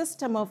it's a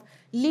system of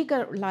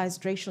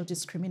legalized racial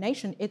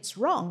discrimination, it's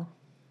wrong.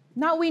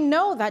 Now we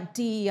know that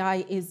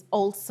DEI is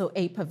also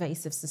a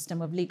pervasive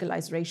system of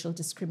legalized racial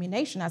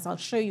discrimination, as I'll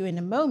show you in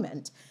a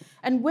moment.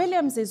 And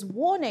Williams is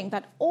warning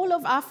that all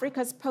of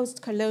Africa's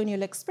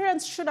post-colonial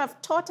experience should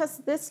have taught us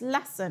this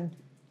lesson,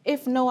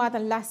 if no other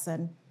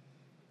lesson.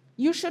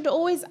 You should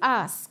always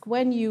ask,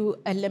 when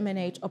you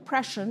eliminate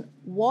oppression,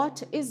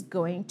 what is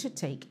going to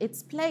take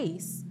its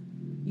place?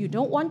 You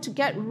don't want to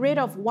get rid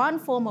of one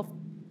form of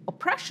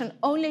oppression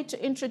only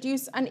to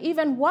introduce an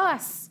even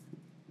worse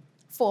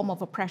form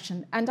of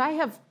oppression. And I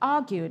have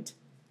argued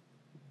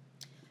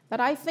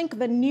that I think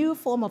the new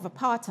form of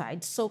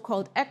apartheid,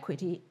 so-called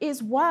equity,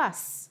 is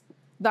worse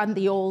than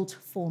the old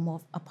form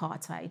of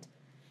apartheid.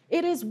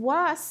 It is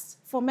worse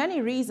for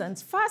many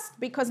reasons. First,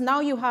 because now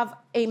you have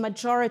a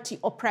majority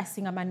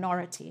oppressing a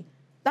minority.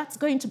 That's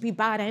going to be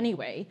bad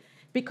anyway,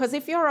 because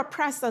if your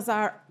oppressors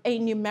are a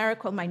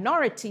numerical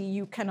minority,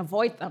 you can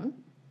avoid them.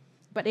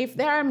 But if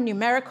they're a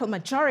numerical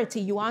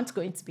majority, you aren't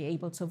going to be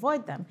able to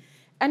avoid them.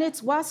 And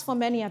it's worse for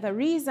many other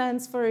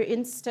reasons. For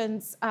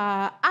instance,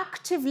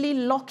 actively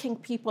locking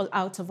people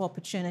out of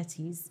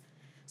opportunities.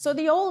 So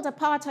the old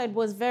apartheid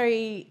was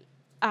very,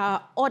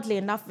 oddly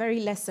enough, very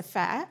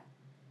laissez-faire.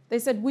 They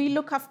said, we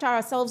look after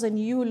ourselves and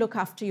you look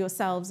after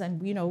yourselves,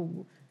 and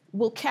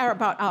we'll care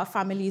about our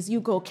families, you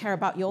go care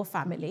about your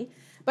family.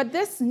 But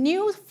this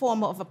new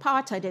form of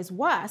apartheid is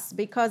worse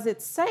because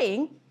it's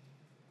saying,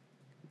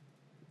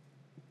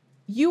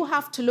 you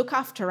have to look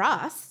after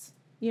us.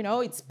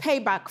 It's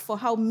payback for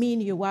how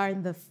mean you were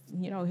in the,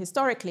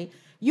 historically.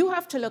 You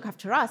have to look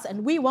after us,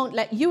 and we won't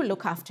let you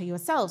look after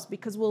yourselves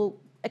because we'll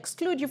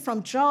exclude you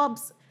from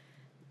jobs,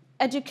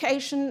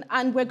 education,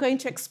 and we're going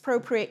to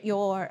expropriate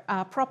your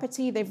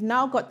property. They've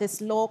now got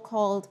this law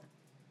called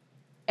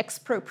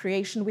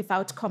expropriation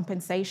without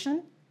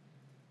compensation,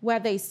 where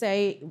they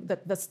say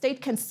that the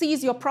state can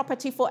seize your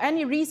property for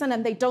any reason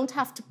and they don't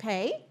have to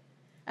pay.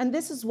 And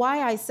this is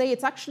why I say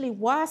it's actually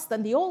worse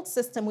than the old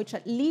system, which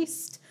at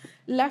least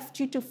left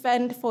you to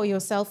fend for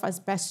yourself as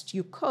best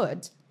you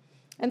could.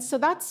 And so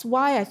that's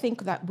why I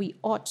think that we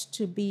ought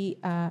to be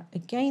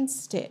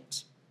against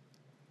it.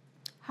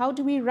 How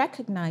do we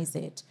recognize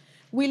it?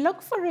 We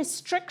look for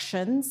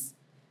restrictions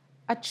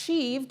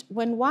achieved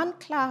when one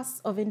class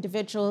of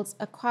individuals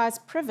acquires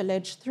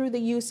privilege through the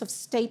use of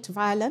state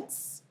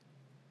violence.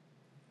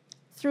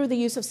 Through the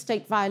use of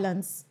state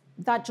violence,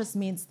 that just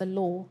means the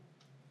law.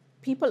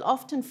 People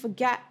often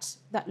forget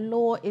that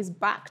law is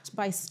backed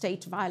by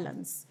state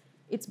violence.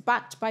 It's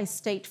backed by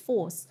state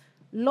force.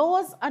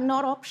 Laws are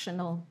not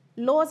optional.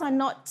 Laws are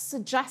not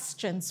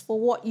suggestions for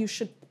what you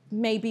should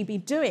maybe be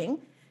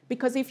doing,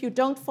 because if you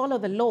don't follow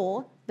the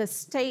law, the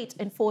state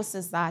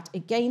enforces that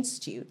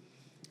against you.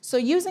 So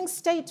using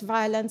state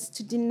violence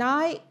to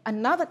deny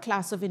another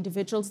class of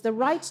individuals the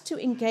right to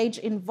engage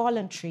in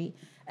voluntary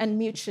and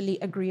mutually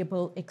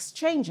agreeable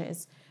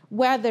exchanges,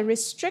 where the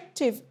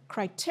restrictive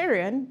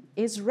criterion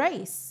is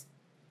race.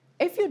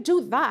 If you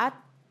do that,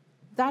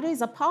 that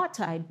is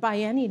apartheid by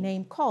any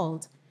name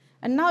called.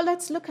 And now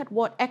let's look at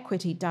what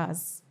equity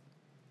does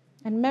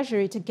and measure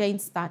it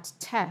against that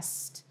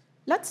test.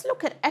 Let's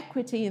look at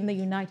equity in the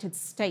United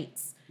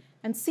States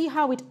and see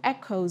how it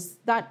echoes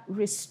that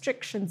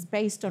restrictions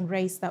based on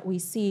race that we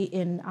see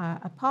in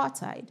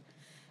apartheid.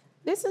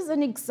 This is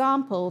an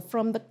example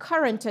from the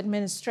current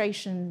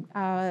administration,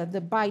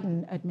 the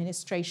Biden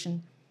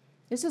administration.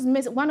 This is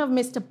one of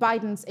Mr.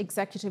 Biden's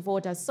executive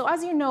orders. So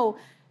as you know,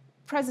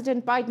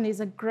 President Biden is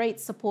a great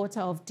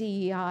supporter of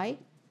DEI.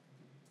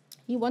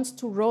 He wants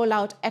to roll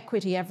out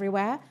equity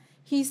everywhere.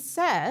 He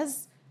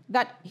says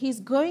that he's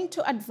going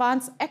to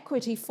advance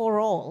equity for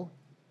all,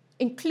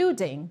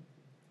 including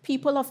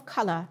people of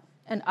color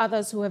and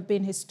others who have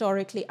been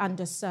historically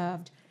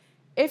underserved.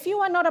 If you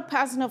are not a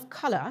person of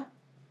color,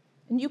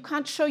 and you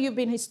can't show you've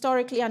been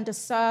historically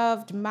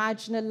underserved,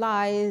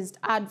 marginalized,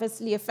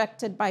 adversely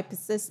affected by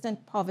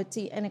persistent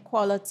poverty,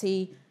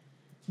 inequality,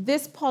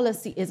 this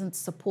policy isn't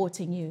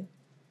supporting you.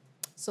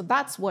 So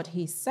that's what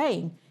he's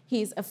saying.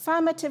 He's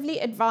affirmatively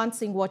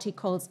advancing what he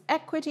calls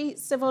equity,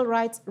 civil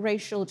rights,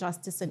 racial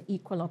justice, and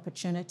equal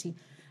opportunity.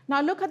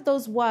 Now look at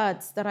those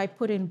words that I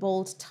put in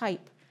bold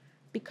type,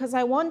 because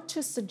I want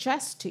to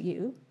suggest to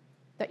you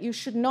that you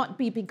should not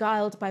be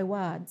beguiled by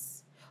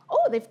words.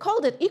 Oh, they've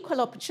called it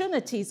equal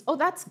opportunities. Oh,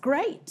 that's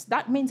great.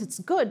 That means it's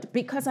good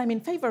because I'm in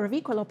favor of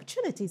equal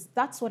opportunities.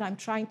 That's what I'm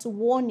trying to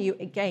warn you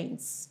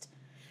against.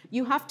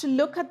 You have to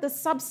look at the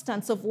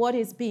substance of what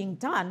is being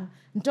done.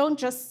 Don't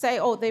just say,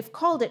 oh, they've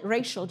called it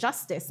racial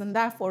justice and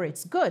therefore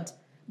it's good,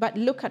 but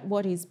look at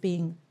what is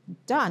being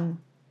done.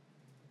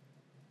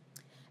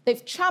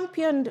 They've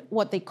championed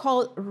what they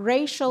call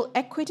racial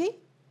equity.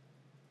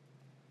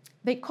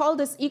 They call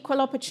this equal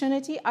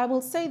opportunity. I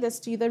will say this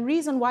to you. The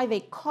reason why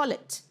they call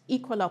it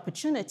equal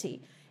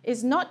opportunity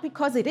is not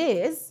because it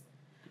is,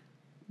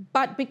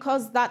 but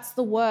because that's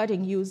the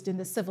wording used in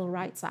the Civil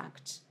Rights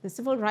Act. The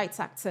Civil Rights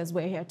Act says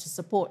we're here to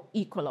support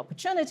equal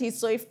opportunities.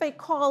 So if they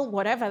call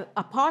whatever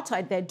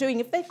apartheid they're doing,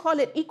 if they call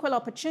it equal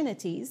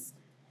opportunities,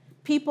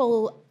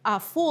 people are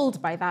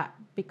fooled by that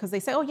because they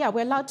say, oh yeah,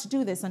 we're allowed to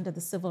do this under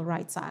the Civil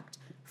Rights Act.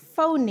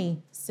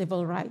 Phony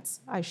civil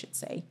rights, I should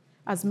say,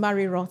 as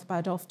Murray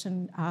Rothbard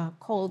often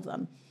called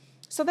them.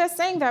 So they're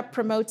saying they're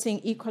promoting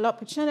equal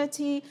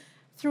opportunity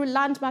through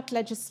landmark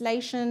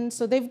legislation.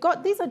 So they've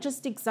got, these are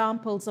just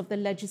examples of the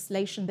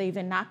legislation they've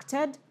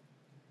enacted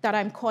that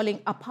I'm calling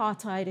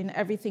apartheid in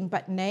everything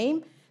but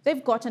name.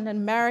 They've got an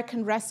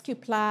American Rescue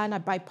Plan, a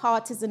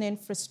bipartisan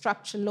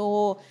infrastructure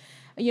law,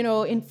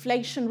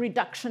 Inflation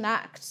Reduction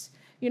Act,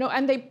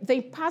 and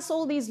they pass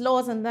all these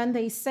laws and then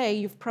they say,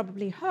 you've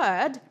probably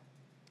heard,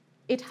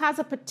 it has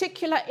a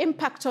particular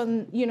impact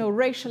on,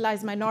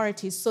 racialized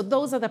minorities. So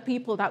those are the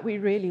people that we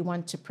really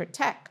want to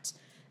protect.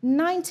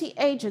 90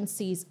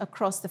 agencies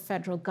across the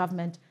federal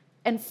government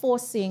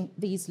enforcing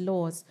these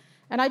laws.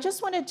 And I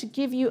just wanted to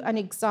give you an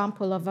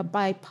example of a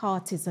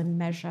bipartisan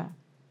measure.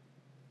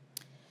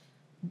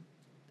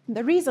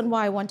 The reason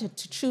why I wanted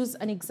to choose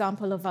an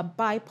example of a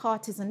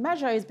bipartisan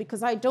measure is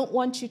because I don't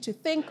want you to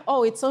think,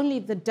 oh, it's only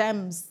the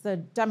Dems, the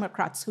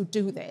Democrats who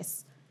do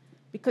this.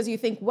 Because you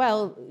think,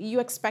 well, you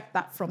expect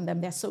that from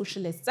them. They're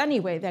socialists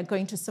anyway. They're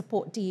going to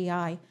support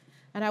DEI.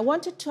 And I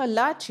wanted to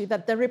alert you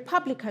that the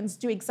Republicans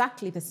do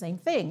exactly the same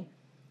thing,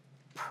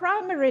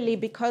 primarily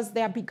because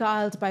they're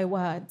beguiled by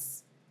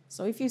words.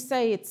 So if you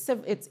say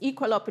it's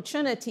equal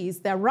opportunities,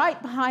 they're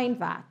right behind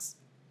that.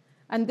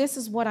 And this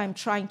is what I'm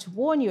trying to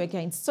warn you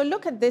against. So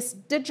look at this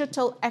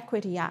Digital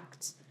Equity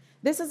Act.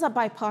 This is a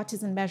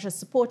bipartisan measure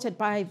supported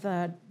by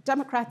the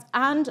Democrats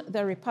and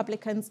the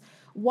Republicans.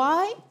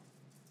 Why?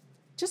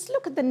 Just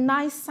look at the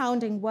nice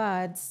sounding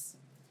words.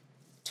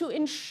 To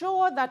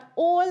ensure that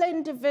all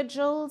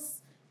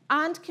individuals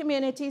and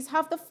communities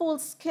have the full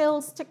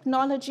skills,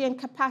 technology, and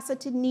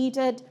capacity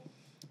needed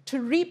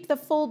to reap the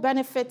full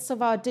benefits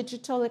of our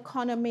digital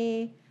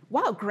economy.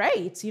 Wow,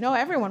 great.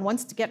 Everyone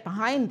wants to get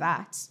behind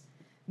that.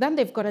 Then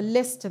they've got a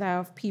list there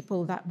of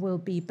people that will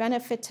be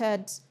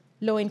benefited: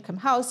 low-income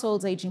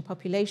households, aging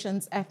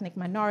populations, ethnic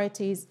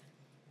minorities.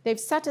 They've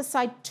set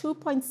aside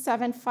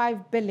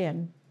 $2.75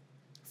 billion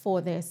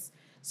for this.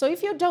 So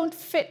if you don't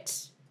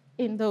fit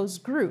in those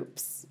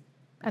groups,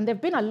 and there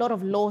have been a lot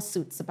of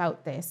lawsuits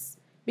about this,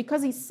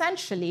 because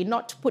essentially,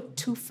 not to put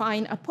too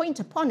fine a point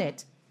upon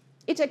it,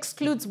 it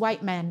excludes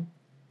white men.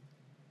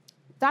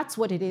 That's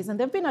what it is. And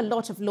there have been a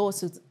lot of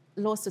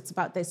lawsuits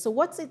about this. So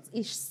what's it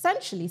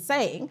essentially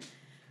saying?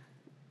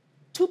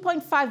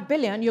 2.5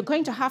 billion, you're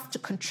going to have to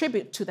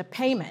contribute to the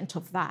payment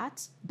of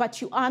that,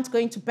 but you aren't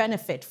going to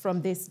benefit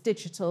from this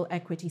digital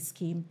equity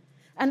scheme.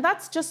 And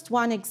that's just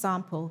one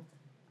example.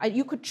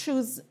 You could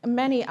choose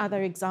many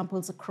other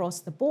examples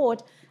across the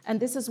board, and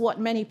this is what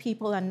many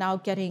people are now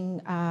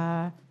getting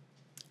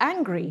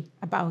angry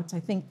about. I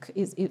think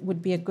it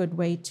would be a good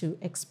way to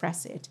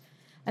express it.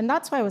 And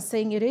that's why I was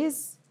saying it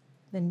is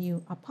the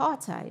new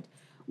apartheid.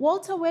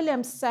 Walter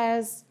Williams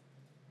says,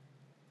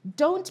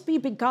 don't be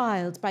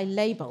beguiled by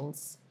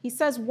labels. He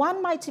says,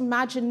 one might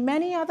imagine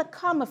many other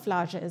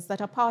camouflages that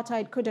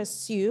apartheid could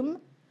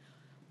assume,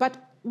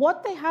 but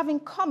what they have in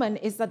common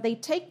is that they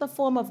take the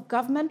form of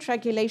government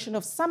regulation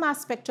of some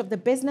aspect of the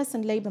business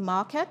and labor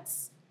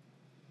markets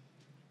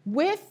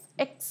with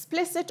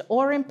explicit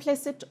or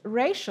implicit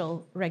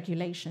racial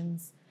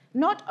regulations.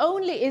 Not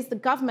only is the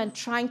government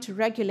trying to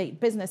regulate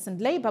business and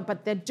labor,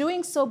 but they're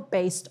doing so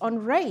based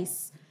on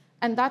race.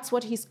 And that's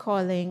what he's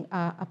calling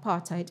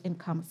apartheid in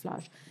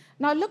camouflage.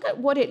 Now look at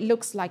what it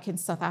looks like in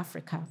South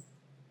Africa.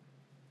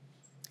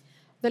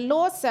 The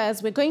law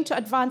says we're going to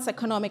advance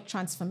economic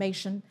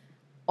transformation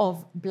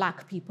of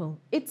Black people.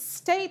 It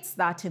states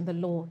that in the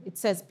law. It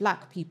says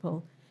Black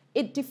people.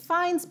 It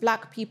defines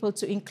Black people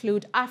to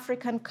include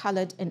African,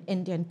 colored, and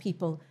Indian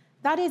people.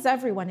 That is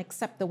everyone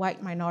except the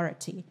white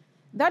minority.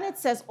 Then it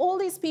says all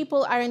these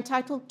people are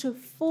entitled to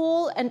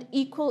full and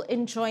equal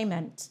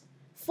enjoyment.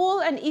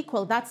 Full and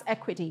equal, that's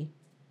equity.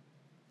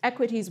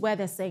 Equity is where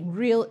they're saying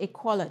real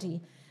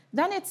equality.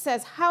 Then it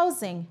says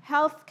housing,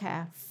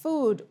 healthcare,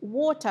 food,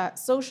 water,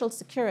 social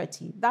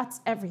security. That's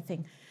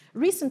everything.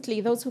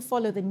 Recently, those who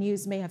follow the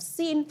news may have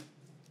seen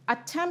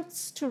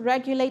attempts to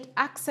regulate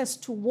access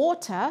to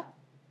water,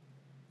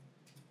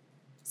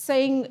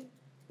 saying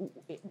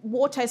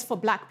water is for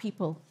Black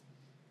people.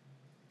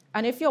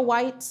 And if you're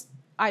white,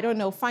 I don't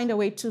know, find a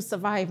way to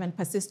survive and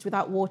persist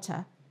without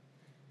water.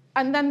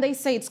 And then they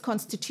say it's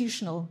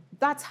constitutional.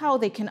 That's how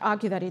they can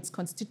argue that it's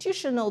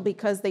constitutional,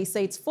 because they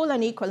say it's full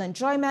and equal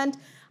enjoyment,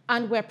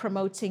 and we're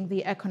promoting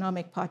the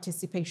economic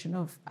participation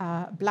of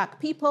Black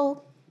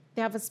people.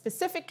 They have a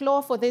specific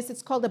law for this.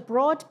 It's called the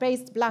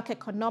Broad-Based Black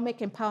Economic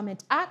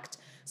Empowerment Act.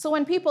 So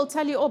when people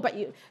tell you, oh, but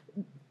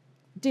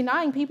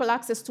denying people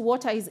access to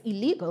water is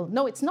illegal.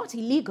 No, it's not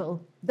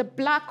illegal. The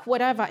Black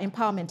whatever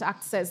Empowerment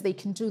Act says they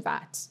can do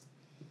that.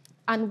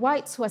 And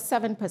whites, who are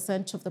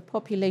 7% of the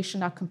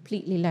population, are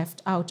completely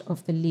left out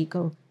of the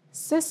legal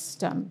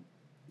system.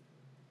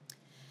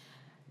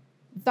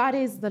 That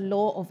is the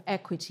law of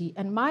equity.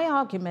 And my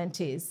argument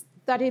is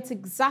that it's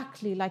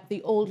exactly like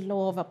the old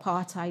law of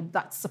apartheid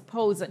that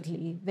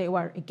supposedly they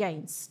were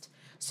against.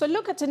 So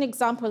look at an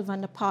example of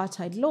an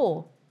apartheid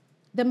law.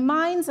 The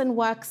Mines and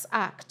Works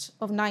Act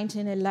of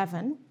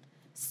 1911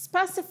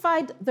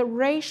 specified the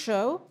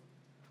ratio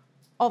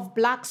of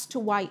blacks to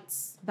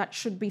whites that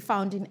should be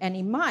found in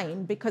any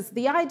mine, because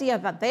the idea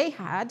that they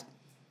had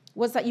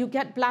was that you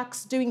get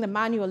blacks doing the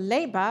manual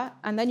labor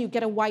and then you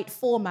get a white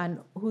foreman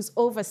who's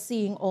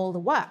overseeing all the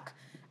work.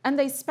 And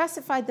they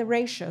specified the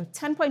ratio,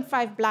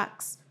 10.5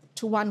 blacks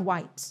to 1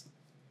 white,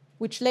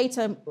 which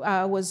later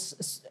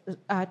was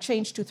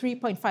changed to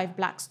 3.5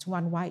 blacks to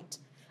 1 white.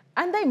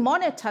 And they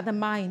monitor the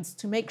mines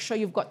to make sure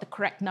you've got the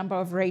correct number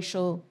of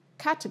racial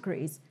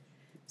categories.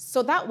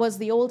 So that was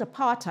the old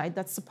apartheid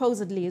that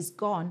supposedly is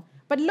gone.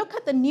 But look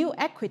at the new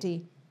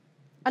equity.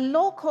 A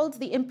law called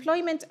the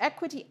Employment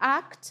Equity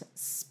Act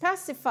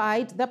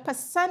specified the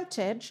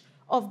percentage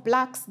of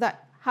blacks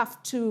that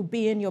have to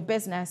be in your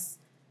business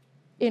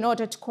in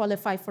order to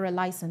qualify for a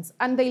license.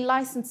 And they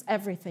license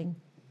everything.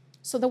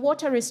 So the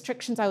water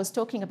restrictions I was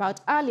talking about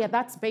earlier,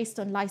 that's based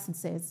on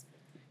licenses.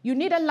 You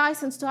need a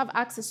license to have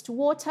access to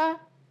water.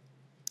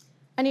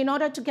 And in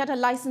order to get a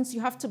license,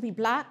 you have to be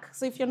black.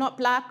 So if you're not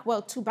black,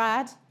 well, too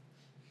bad.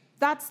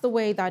 That's the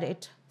way that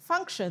it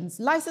functions.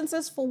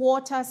 Licenses for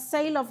water,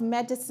 sale of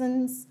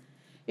medicines.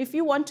 If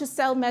you want to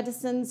sell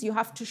medicines, you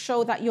have to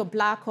show that you're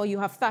black or you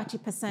have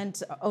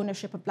 30%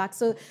 ownership of black.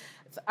 So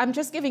I'm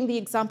just giving the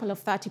example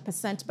of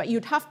 30%, but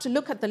you'd have to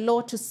look at the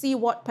law to see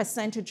what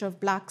percentage of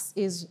blacks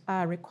is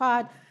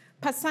required.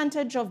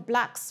 Percentage of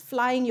blacks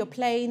flying your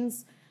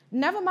planes.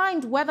 Never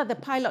mind whether the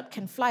pilot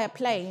can fly a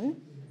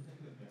plane.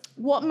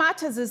 What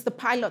matters is the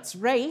pilot's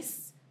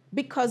race,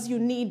 because you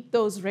need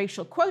those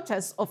racial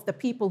quotas of the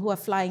people who are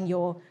flying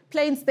your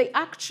planes. They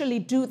actually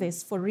do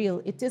this for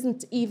real. It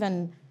isn't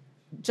even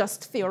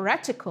just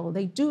theoretical.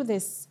 They do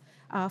this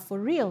for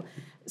real.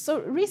 So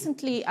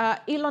recently,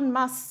 Elon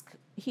Musk,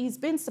 he's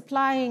been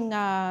supplying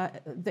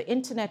the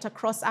internet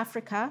across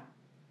Africa,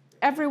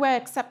 everywhere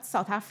except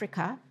South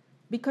Africa,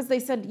 because they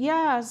said,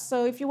 yeah,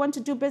 so if you want to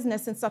do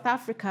business in South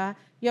Africa,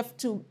 you have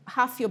to,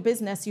 half your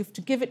business, you have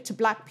to give it to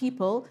black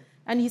people.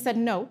 And he said,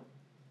 no.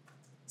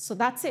 So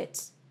that's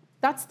it.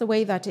 That's the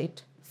way that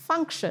it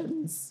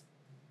functions.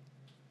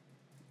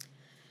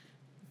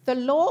 The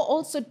law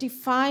also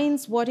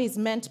defines what is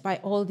meant by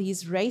all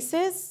these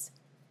races.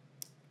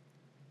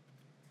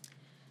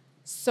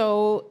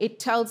 So it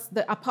tells,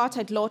 the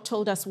apartheid law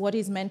told us what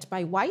is meant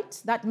by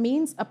white. That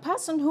means a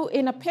person who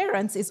in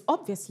appearance is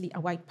obviously a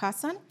white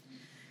person.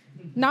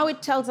 Now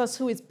it tells us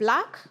who is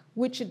black,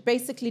 which it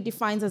basically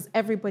defines as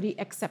everybody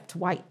except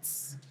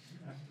whites.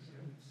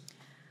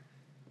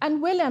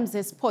 And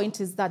Williams's point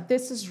is that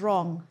this is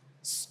wrong.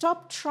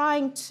 Stop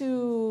trying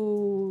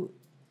to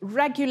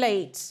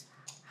regulate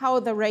how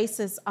the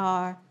races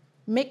are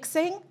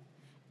mixing.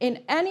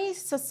 In any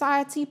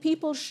society,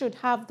 people should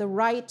have the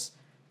right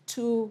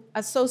to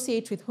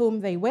associate with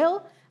whom they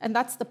will, and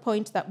that's the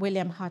point that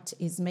William Hutt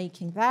is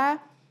making there.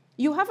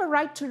 You have a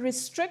right to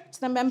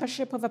restrict the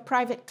membership of a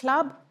private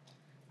club,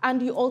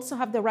 and you also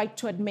have the right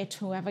to admit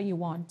whoever you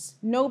want.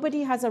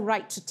 Nobody has a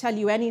right to tell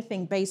you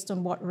anything based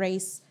on what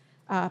race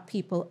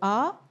people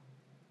are.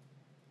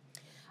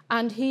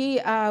 And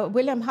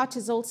William Hutt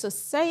is also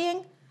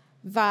saying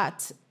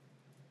that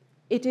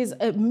it is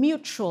a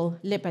mutual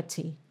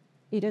liberty.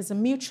 It is a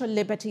mutual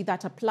liberty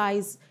that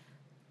applies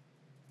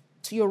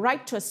to your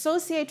right to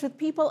associate with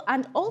people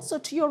and also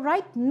to your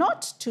right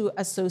not to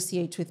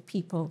associate with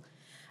people.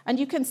 And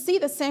you can see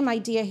the same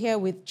idea here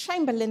with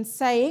Chamberlain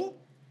saying,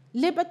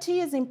 liberty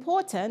is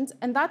important,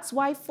 and that's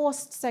why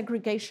forced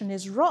segregation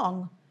is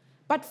wrong.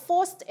 But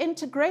forced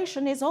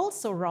integration is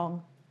also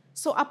wrong.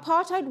 So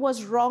apartheid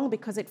was wrong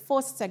because it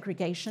forced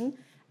segregation,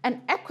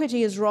 and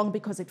equity is wrong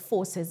because it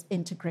forces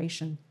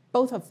integration.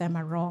 Both of them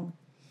are wrong.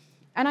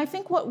 And I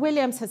think what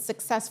Williams has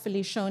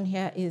successfully shown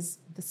here is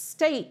the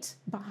state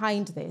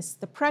behind this,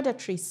 the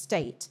predatory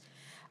state.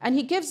 And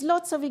he gives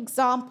lots of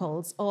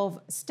examples of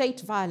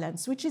state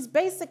violence, which is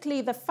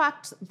basically the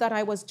fact that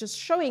I was just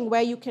showing,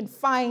 where you can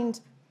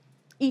find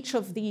each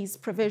of these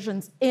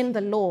provisions in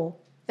the law.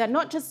 They're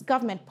not just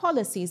government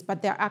policies,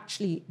 but they're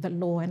actually the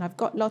law. And I've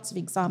got lots of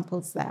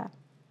examples there.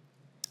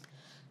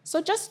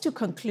 So just to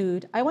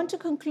conclude, I want to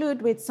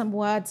conclude with some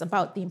words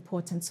about the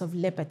importance of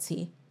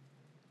liberty.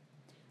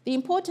 The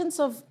importance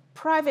of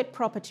private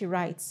property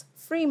rights,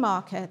 free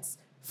markets,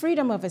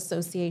 freedom of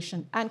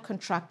association, and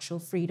contractual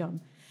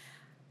freedom.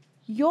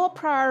 Your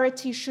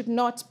priority should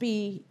not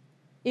be,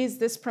 is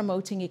this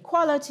promoting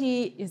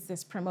equality? Is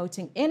this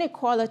promoting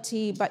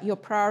inequality? But your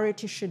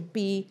priority should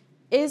be,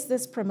 is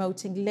this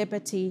promoting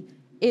liberty?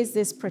 Is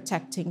this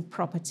protecting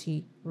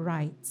property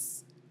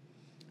rights?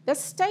 The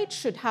state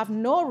should have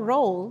no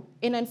role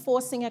in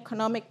enforcing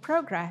economic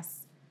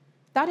progress.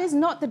 That is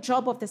not the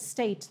job of the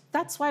state.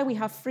 That's why we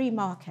have free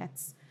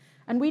markets.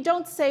 And we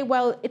don't say,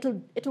 well,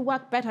 it'll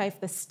work better if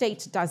the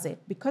state does it.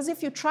 Because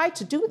if you try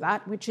to do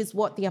that, which is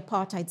what the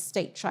apartheid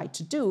state tried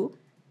to do,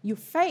 you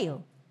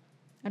fail.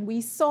 And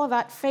we saw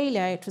that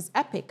failure. It was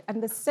epic.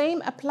 And the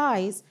same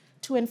applies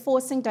to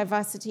enforcing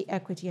diversity,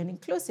 equity, and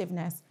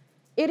inclusiveness.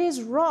 It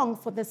is wrong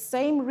for the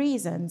same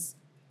reasons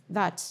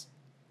that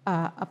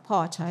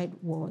apartheid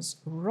was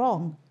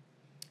wrong.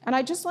 And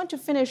I just want to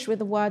finish with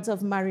the words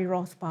of Murray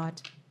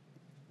Rothbard,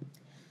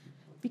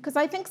 because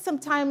I think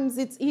sometimes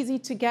it's easy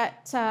to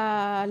get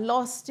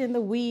lost in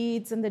the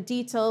weeds and the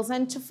details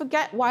and to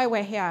forget why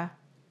we're here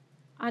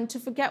and to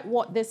forget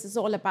what this is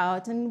all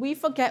about. And we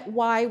forget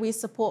why we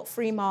support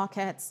free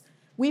markets.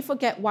 We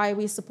forget why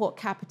we support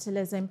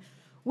capitalism.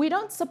 We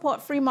don't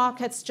support free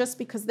markets just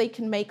because they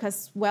can make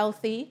us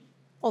wealthy,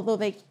 although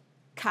they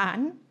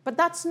can, but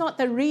that's not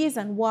the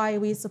reason why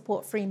we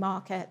support free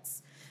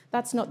markets.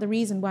 That's not the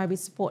reason why we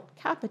support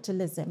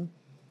capitalism.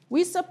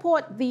 We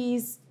support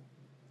these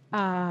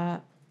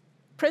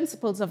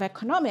principles of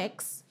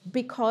economics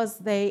because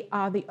they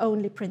are the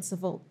only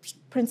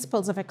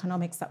principles of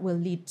economics that will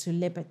lead to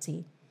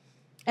liberty.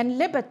 And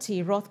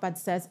liberty, Rothbard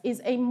says,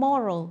 is a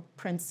moral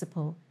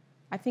principle.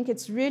 I think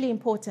it's really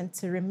important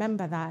to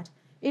remember that.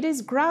 It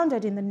is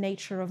grounded in the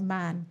nature of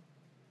man.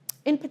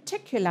 In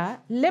particular,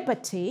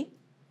 liberty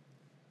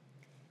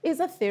is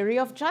a theory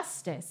of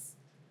justice.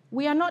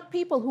 We are not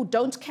people who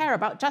don't care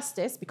about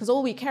justice because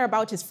all we care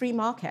about is free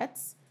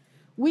markets.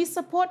 We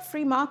support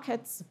free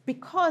markets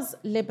because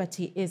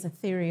liberty is a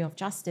theory of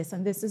justice,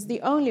 and this is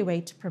the only way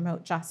to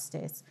promote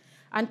justice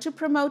and to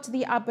promote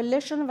the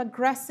abolition of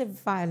aggressive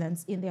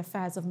violence in the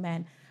affairs of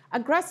men.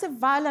 Aggressive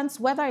violence,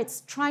 whether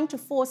it's trying to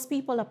force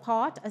people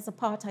apart, as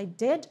apartheid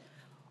did,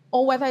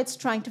 or whether it's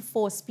trying to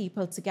force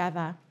people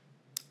together,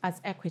 as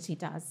equity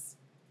does.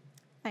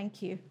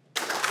 Thank you.